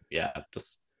lethal, but yeah,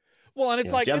 just... Well, and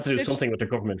it's you have to do something with the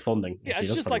government funding. Yeah,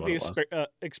 it's just like the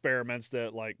experiments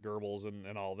that Goebbels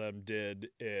and all of them did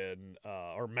in,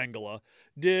 or Mengele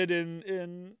did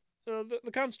in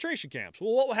the concentration camps.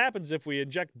 Well, what happens if we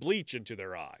inject bleach into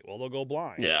their eye? Well, they'll go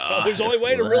blind. Yeah, there's only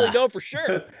way to really know for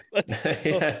sure.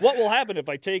 What will happen if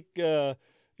I take the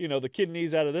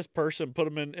kidneys out of this person, put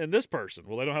them in this person?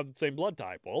 Well, they don't have the same blood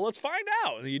type. Well, let's find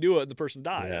out. And you do it, and the person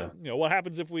dies. Yeah. What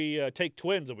happens if we take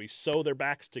twins and we sew their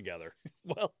backs together?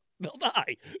 Well, they'll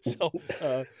die. So,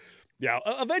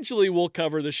 eventually we'll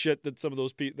cover the shit that some of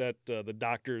those the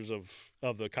doctors of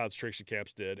the concentration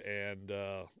camps did, and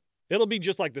it'll be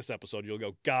just like this episode. You'll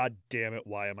go, God damn it,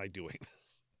 why am I doing this?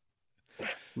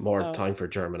 More time for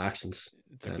German accents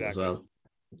exactly. as well.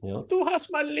 Du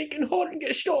hast mein linken Horn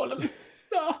gestohlen.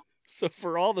 So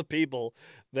for all the people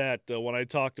that when I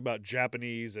talked about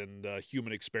Japanese and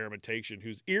human experimentation,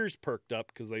 whose ears perked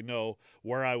up because they know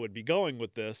where I would be going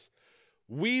with this,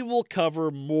 we will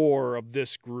cover more of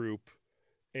this group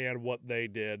and what they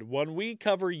did when we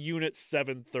cover Unit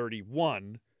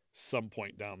 731 some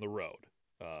point down the road.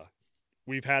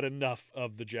 We've had enough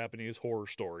of the Japanese horror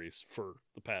stories for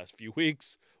the past few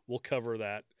weeks. We'll cover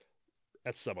that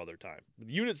at some other time.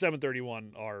 Unit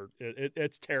 731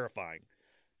 it's terrifying,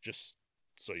 just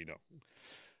so you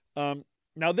know.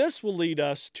 Now this will lead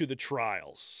us to the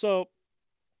trials. So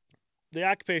the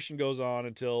occupation goes on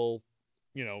until,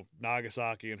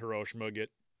 Nagasaki and Hiroshima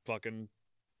get fucking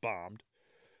bombed.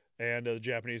 And the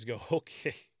Japanese go,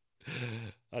 okay,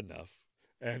 enough.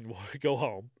 And we'll go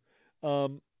home.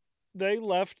 They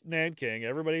left Nanking.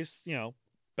 Everybody's,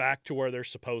 back to where they're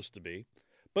supposed to be.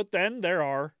 But then there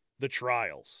are the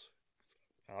trials.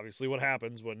 Obviously what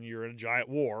happens when you're in a giant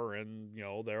war and,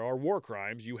 there are war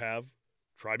crimes, you have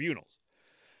tribunals.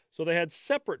 So they had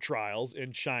separate trials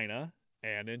in China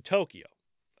and in Tokyo.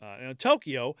 In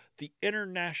Tokyo, the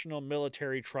International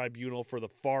Military Tribunal for the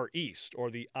Far East,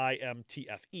 or the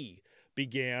IMTFE,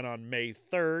 began on May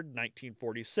 3rd,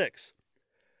 1946.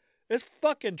 This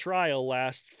fucking trial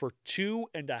lasts for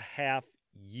 2.5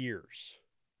 years.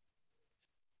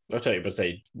 I'll tell you, but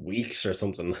say weeks or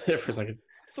something for a second.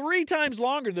 3 times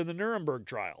longer than the Nuremberg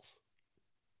trials.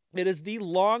 It is the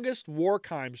longest war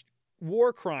crimes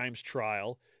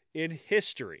trial in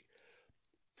history.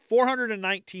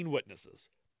 419 witnesses.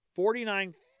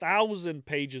 49,000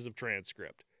 pages of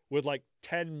transcript with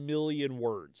 10 million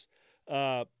words,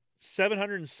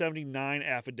 779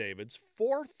 affidavits,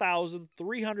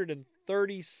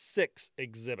 4,336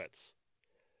 exhibits,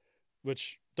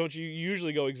 which don't you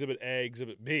usually go Exhibit A,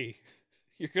 Exhibit B?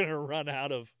 You're going to run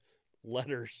out of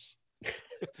letters.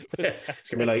 It's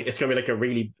gonna be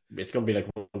like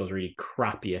one of those really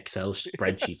crappy Excel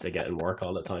spreadsheets they get in work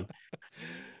all the time.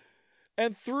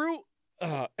 And through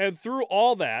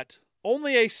all that,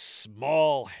 only a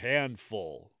small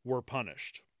handful were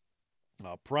punished.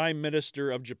 Prime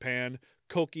Minister of Japan,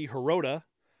 Koki Hirota,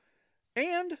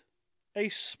 and a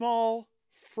small,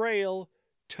 frail,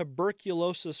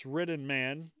 tuberculosis-ridden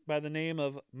man by the name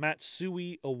of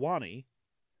Matsui Owani.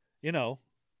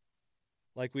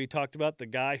 Like we talked about, the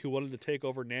guy who wanted to take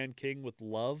over Nanking with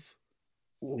love.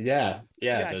 Yeah,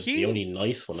 the only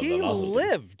nice one of them all. He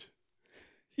lived.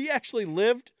 He actually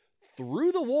lived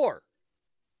through the war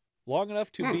long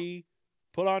enough to be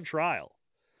put on trial.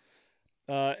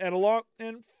 And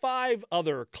 5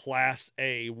 other Class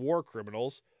A war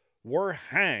criminals were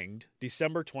hanged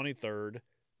December 23rd,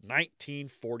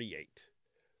 1948.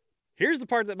 Here's the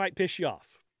part that might piss you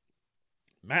off.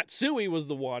 Matsui was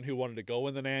the one who wanted to go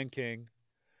in the Nanking,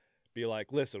 be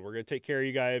like, listen, we're going to take care of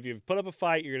you guys. If you put up a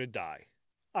fight, you're going to die.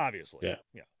 Obviously.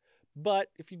 Yeah. But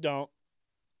if you don't,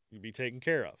 you'll be taken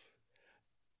care of.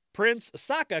 Prince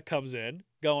Asaka comes in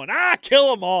going,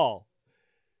 kill them all.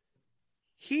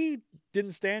 He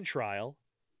didn't stand trial.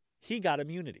 He got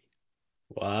immunity.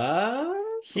 What?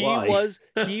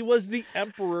 He was the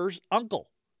emperor's uncle.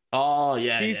 Oh,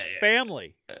 yeah. He's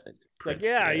family. Prince,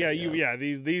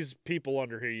 these people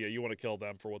under here, you want to kill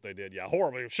them for what they did. Yeah,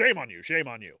 horrible. Shame on you.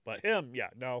 But him,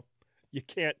 no, you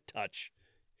can't touch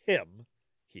him.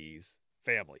 He's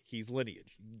family. He's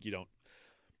lineage. You don't.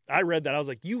 I read that. I was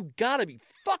like, you gotta be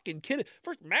fucking kidding.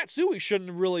 First, Matsui shouldn't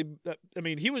have really.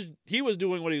 He was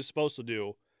doing what he was supposed to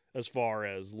do as far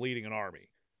as leading an army.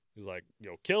 He's like,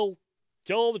 kill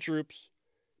all the troops,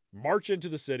 march into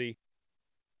the city,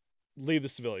 leave the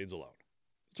civilians alone.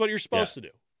 That's what you're supposed to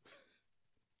do.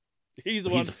 He's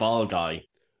a fall guy,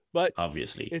 but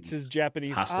obviously it's his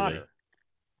Japanese honor.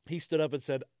 He stood up and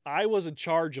said, "I was in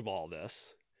charge of all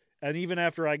this, and even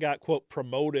after I got quote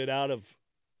promoted out of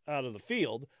the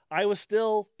field, I was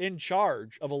still in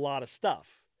charge of a lot of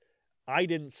stuff. I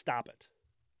didn't stop it.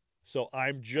 So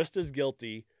I'm just as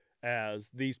guilty as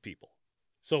these people."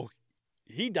 So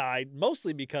he died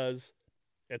mostly because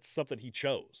it's something he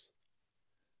chose.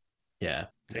 Yeah,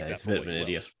 he's a bit of an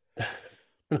idiot.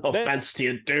 No offense to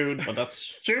you, dude, but that's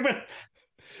stupid.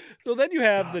 So then you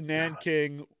have the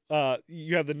Nanking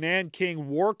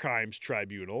War Crimes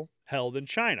Tribunal held in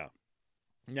China.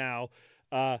 Now,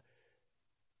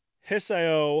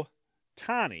 Hisao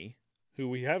Tani, who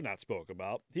we have not spoke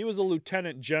about, he was a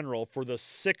lieutenant general for the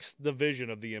 6th Division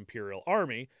of the Imperial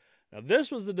Army, Now,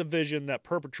 this was the division that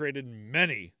perpetrated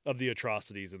many of the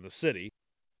atrocities in the city.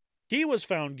 He was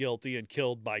found guilty and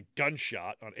killed by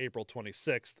gunshot on April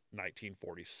 26,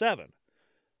 1947.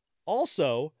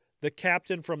 Also, the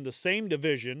captain from the same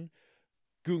division,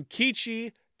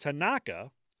 Gunkichi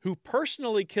Tanaka, who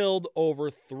personally killed over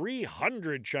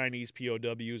 300 Chinese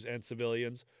POWs and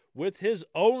civilians with his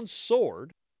own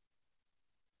sword,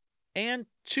 and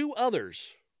 2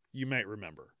 others you might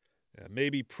remember.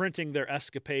 Maybe printing their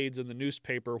escapades in the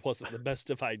newspaper wasn't the best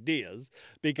of ideas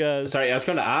because... Sorry, I was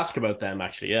going to ask about them,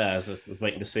 actually. Yeah, I was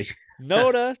waiting to see.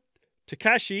 Noda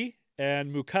Takashi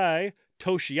and Mukai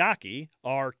Toshiaki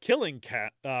are killing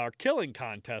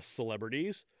contest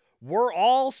celebrities, were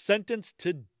all sentenced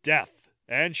to death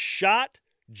and shot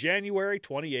January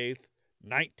 28th,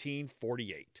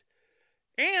 1948.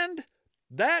 And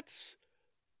that's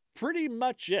pretty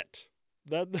much it.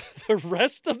 The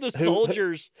rest of the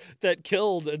soldiers that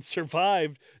killed and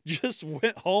survived just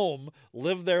went home,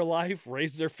 lived their life,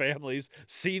 raised their families,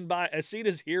 seen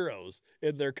as heroes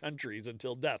in their countries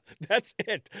until death. That's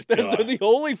it. They're the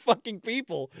only fucking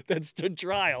people that stood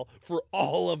trial for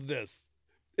all of this.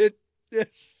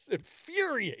 It's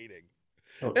infuriating.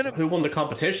 And who won the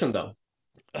competition, though?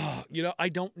 I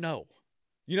don't know.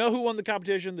 You know who won the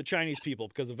competition? The Chinese people,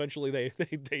 because eventually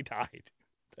they died.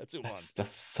 That's who won. That's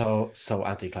so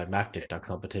anticlimactic, that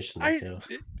competition.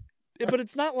 But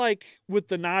it's not like with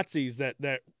the Nazis that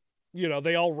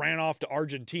they all ran off to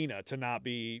Argentina to not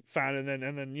be found,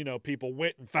 and then people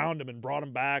went and found them and brought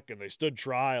them back, and they stood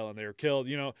trial and they were killed.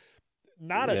 There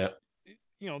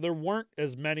weren't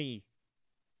as many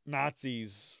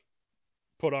Nazis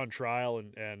put on trial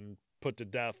and put to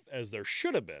death as there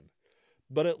should have been,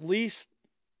 but at least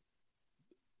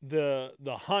the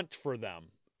hunt for them,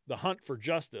 the hunt for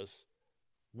justice,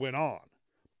 went on.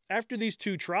 After these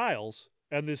 2 trials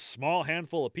and this small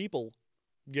handful of people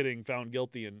getting found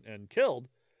guilty and killed,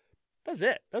 that's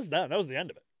it. That's done. That was the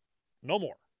end of it. No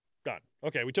more. Done.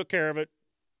 Okay, we took care of it.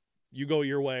 You go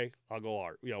your way. I'll go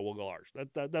ours. We'll go ours.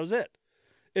 That was it.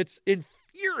 It's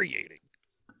infuriating.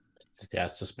 Yeah,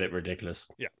 it's just a bit ridiculous.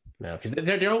 Yeah. No, because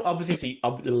they're obviously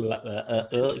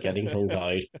getting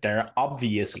tongue-tied. They're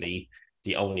obviously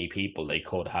the only people they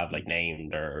could have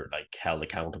named or held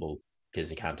accountable, because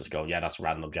they can't just go, yeah, that's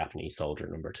random Japanese soldier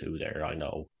number 2 there. I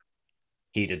know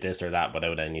he did this or that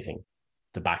without anything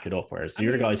to back it up. Whereas the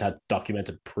other guys had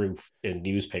documented proof in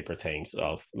newspaper things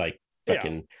of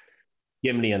fucking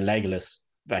Gimli and Legolas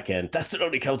fucking that's it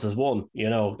only counts as one,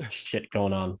 shit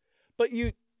going on. But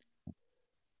you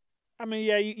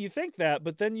think that,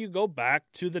 but then you go back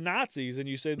to the Nazis and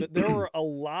you say that there were a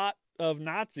lot of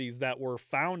Nazis that were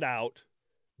found out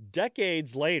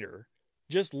decades later,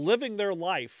 just living their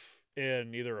life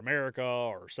in either America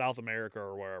or South America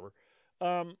or wherever,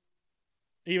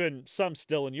 even some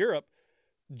still in Europe.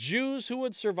 Jews who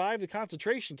had survived the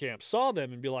concentration camp saw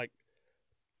them and be like,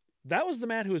 that was the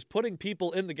man who was putting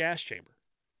people in the gas chamber.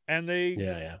 And they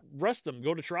arrest them,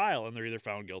 go to trial, and they're either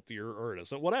found guilty or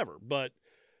innocent, whatever. But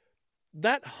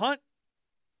that hunt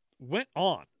went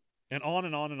on and on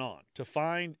and on and on to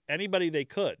find anybody they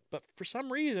could. But for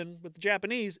some reason, with the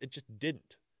Japanese, it just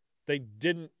didn't. They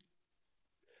didn't,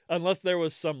 unless there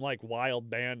was some wild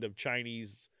band of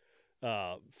Chinese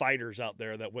fighters out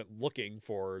there that went looking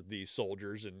for these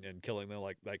soldiers and killing them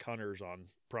like hunters on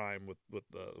Prime with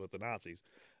the Nazis.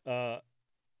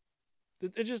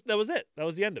 It just, that was it. That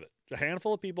was the end of it. A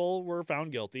handful of people were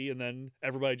found guilty, and then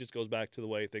everybody just goes back to the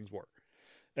way things were.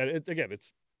 And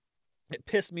it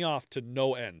pissed me off to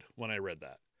no end when I read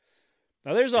that.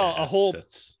 Now there's a whole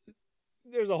much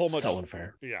so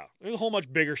unfair. Yeah, there's a whole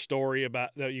much bigger story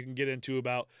about that you can get into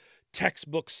about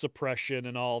textbook suppression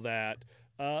and all that.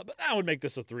 But that would make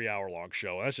this a 3-hour long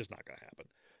show. That's just not going to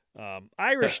happen.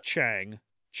 Irish Chang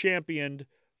championed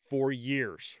for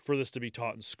years for this to be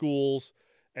taught in schools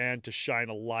and to shine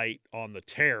a light on the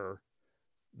terror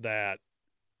that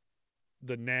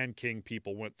the Nanking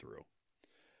people went through.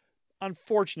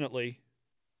 Unfortunately,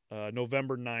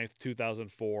 November 9th,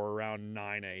 2004, around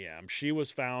 9 a.m., she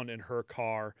was found in her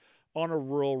car on a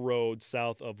rural road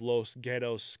south of Los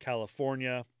Gatos,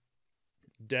 California,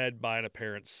 dead by an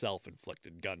apparent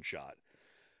self-inflicted gunshot.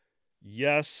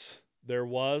 Yes, there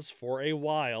was, for a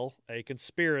while, a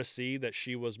conspiracy that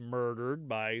she was murdered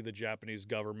by the Japanese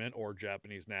government or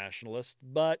Japanese nationalists,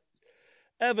 but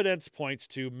evidence points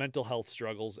to mental health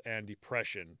struggles and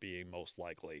depression being most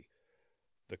likely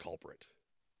the culprit.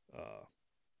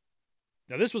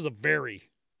 Now, this was a very,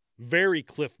 very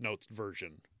Cliff Notes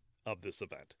version of this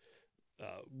event.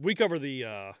 We cover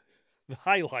the the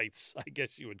highlights, I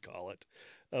guess you would call it.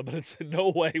 But it's in no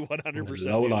way 100%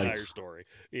 the entire story.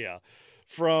 Yeah.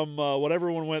 From what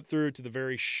everyone went through to the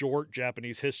very short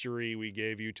Japanese history we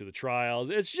gave you to the trials.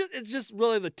 It's just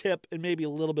really the tip and maybe a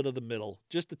little bit of the middle.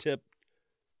 Just the tip,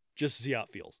 just to see how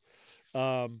it feels.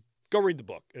 Go read the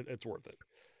book. It's worth it.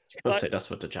 I'll say that's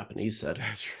what the Japanese said.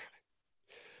 That's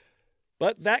right.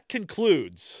 But that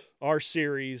concludes our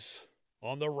series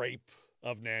on the rape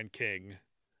of Nanking.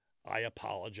 I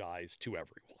apologize to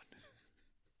everyone.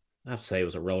 I have to say it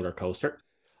was a roller coaster.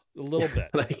 A little bit.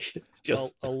 Like,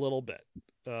 just a little bit.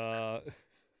 There's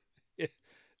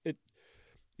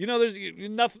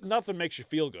nothing makes you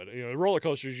feel good. Roller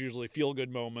coasters usually feel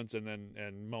good moments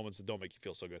and moments that don't make you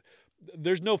feel so good.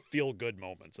 There's no feel good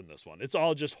moments in this one. It's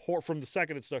all just from the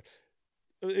second it starts,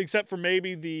 except for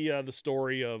maybe the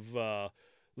story of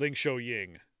Ling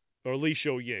Shou-ying or Li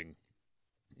Shou-ying.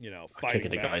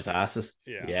 Kicking the guy's asses.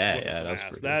 Yeah, that's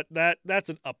that's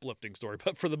an uplifting story.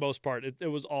 But for the most part, it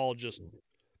was all just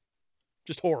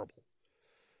horrible.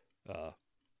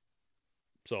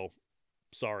 So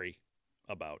sorry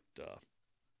about that.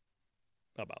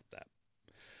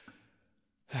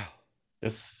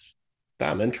 It's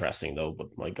damn interesting though,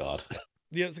 but my God.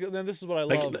 Yes, then this is what I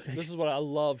love. This is what I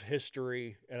love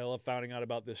history, and I love finding out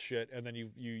about this shit. And then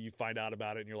you find out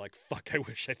about it, and you're like, "Fuck! I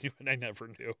wish I knew, and I never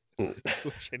knew. I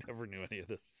wish I never knew any of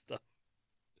this stuff."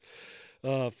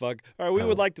 Fuck! All right, we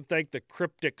would like to thank the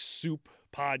Cryptic Soup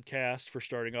podcast for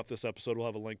starting off this episode. We'll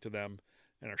have a link to them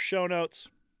in our show notes.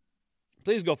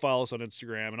 Please go follow us on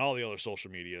Instagram and all the other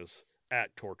social medias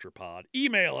at TorturePod.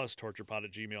 Email us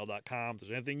torturepod@gmail.com if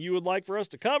there's anything you would like for us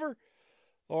to cover,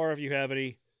 or if you have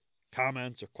any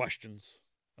comments or questions.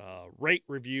 Rate,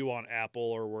 review on Apple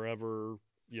or wherever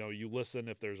you listen,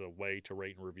 if there's a way to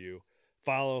rate and review.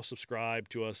 Follow, subscribe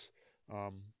to us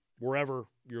wherever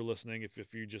you're listening. If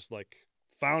you just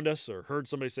found us or heard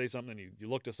somebody say something and you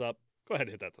looked us up, go ahead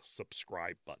and hit that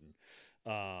subscribe button.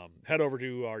 Head over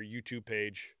to our YouTube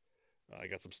page. I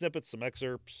got some snippets, some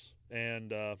excerpts,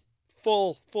 and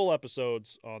full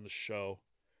episodes on the show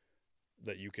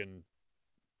that you can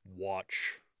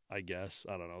watch, I guess.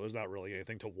 I don't know. There's not really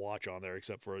anything to watch on there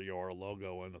except for your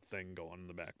logo and a thing going in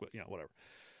the back, but whatever.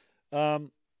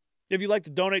 If you'd like to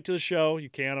donate to the show, you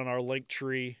can on our link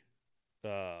tree,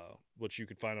 which you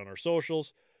can find on our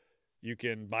socials. You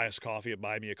can buy us coffee at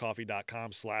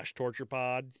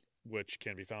buymeacoffee.com/torturepod, which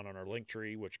can be found on our link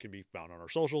tree, which can be found on our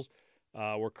socials.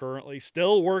 We're currently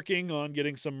still working on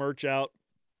getting some merch out.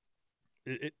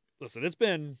 Listen, it's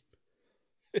been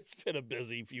a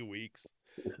busy few weeks.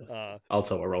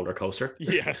 Also a roller coaster.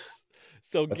 Yes.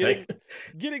 So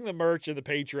getting the merch and the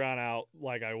Patreon out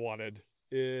like I wanted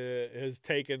has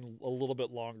taken a little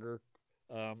bit longer.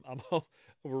 We're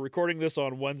recording this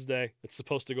on Wednesday. It's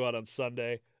supposed to go out on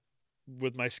Sunday.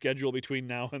 With my schedule between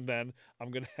now and then,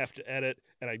 I'm going to have to edit,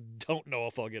 and I don't know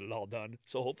if I'll get it all done.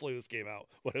 So hopefully this came out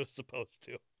when it was supposed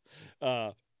to.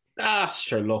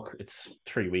 Sure. Look, it's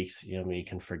 3 weeks. You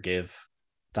can forgive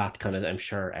that kind of. I'm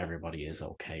sure everybody is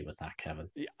okay with that, Kevin.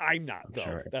 Yeah, I'm not, though.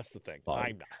 Sure. That's the thing.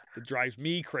 I'm not. It drives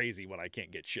me crazy when I can't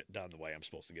get shit done the way I'm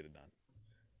supposed to get it done.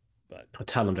 But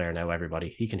tell him there now, everybody.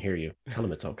 He can hear you. Tell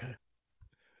him it's okay.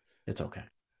 It's okay.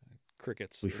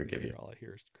 Crickets. We forgive you. All I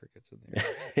hear is crickets in there.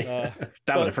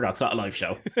 Damn it, I forgot it's not a live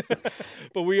show.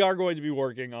 But we are going to be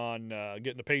working on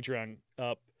getting the Patreon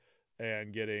up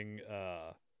and getting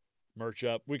merch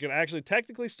up. We can actually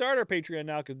technically start our Patreon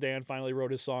now because Dan finally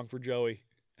wrote his song for Joey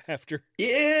after.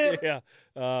 Yeah. Yeah.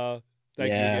 Thank you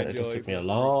again, it Joey, just took me a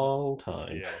long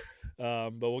time. Yeah.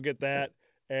 But we'll get that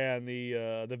and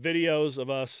the videos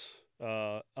of us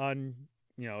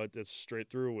it's straight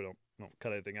through. We don't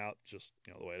cut anything out. Just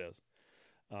the way it is.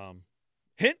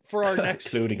 Hint for our next,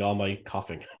 including all my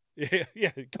coughing. Yeah,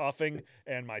 coughing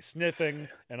and my sniffing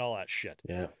and all that shit.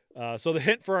 Yeah. So the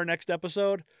hint for our next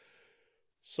episode.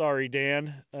 Sorry,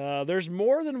 Dan. There's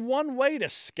more than one way to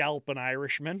scalp an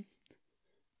Irishman.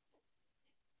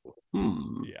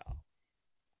 Yeah.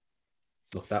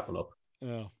 Look that one up.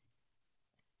 Yeah.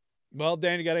 Well,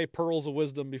 Dan, you got any pearls of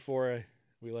wisdom before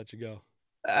we let you go?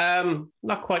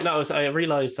 Not quite. No, I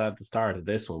realized at the start of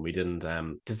this one we didn't.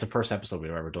 This is the first episode we've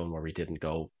ever done where we didn't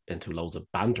go into loads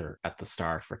of banter at the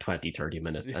start for 20-30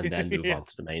 minutes and then move on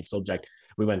to the main subject.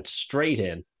 We went straight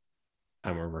in,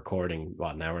 and we're recording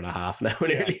an hour and a half now,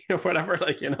 nearly, or whatever.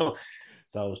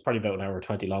 So it was probably about an hour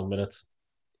 20 long minutes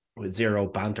with zero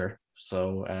banter.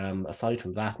 So aside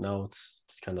from that, no, it's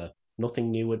just kind of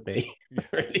nothing new with me,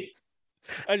 really.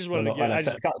 I just wanted to get. I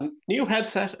got a new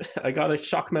headset. I got a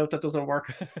shock mount that doesn't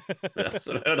work. That's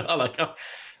about all I got.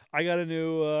 I got a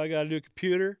new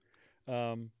computer.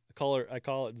 I call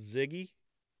it Ziggy.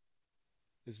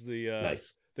 Is the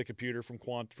Nice. the computer from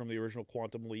the original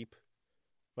Quantum Leap.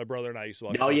 My brother and I used to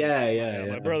watch. Oh, yeah.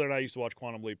 My brother and I used to watch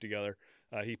Quantum Leap together.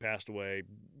 He passed away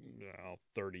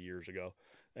 30 years ago,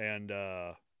 and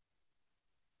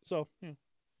so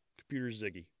computer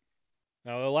Ziggy.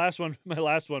 Now my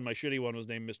shitty one was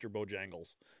named Mr.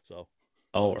 Bojangles. So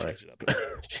Oh, right.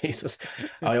 Jesus.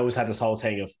 I always had this whole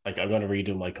thing of like I'm going to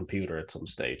redo my computer at some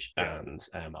stage, and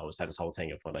I always had this whole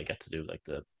thing of when I get to do like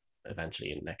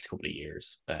eventually in the next couple of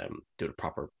years, do the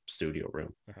proper studio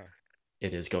room.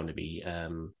 It is going to be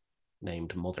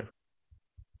named Mother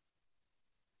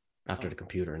after the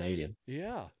computer in Alien.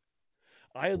 Yeah.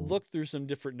 I had looked through some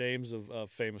different names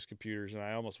of famous computers, and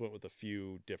I almost went with a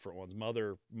few different ones.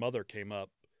 Mother came up,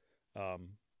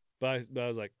 but I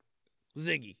was like,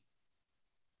 Ziggy.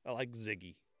 I like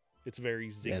Ziggy. It's very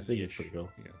Ziggy. Yeah, Ziggy's pretty cool.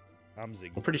 Yeah, I'm Ziggy.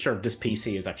 I'm pretty sure this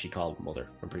PC is actually called Mother.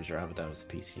 I'm pretty sure I have it down as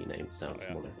the PC name. It's down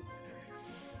as Mother.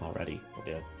 Already.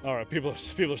 Yeah. All right, people are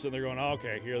sitting there going, oh,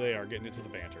 okay, here they are getting into the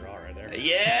banter. All right, there.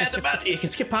 Yeah, the banter. You can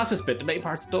skip past this bit. The main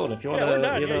part's done. If you want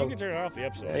to, you can turn off the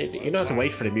episode. You don't have to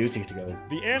wait for the music to go.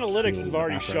 The analytics have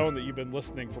already shown that you've been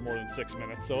listening for more than 6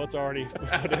 minutes, so it's already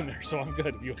put in there. So I'm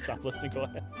good. If you stop listening, go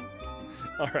ahead.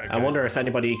 All right. I wonder if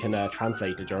anybody can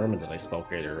translate the German that I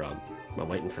spoke earlier on. I'm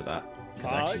waiting for that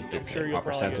because I actually did say a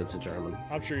proper sentence in German.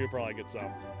 I'm sure you'll probably get some.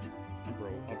 I'm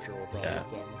sure we'll probably get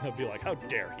some. He'll be like, "How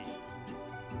dare he?"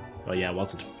 Oh yeah, it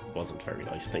wasn't a very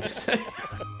nice thing to say.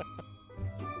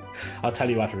 I'll tell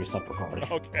you after we stop recording.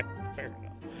 Okay, fair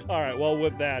enough. All right, well,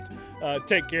 with that,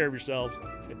 take care of yourselves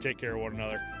and take care of one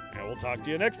another, and we'll talk to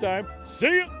you next time.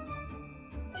 See ya.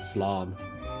 Slán.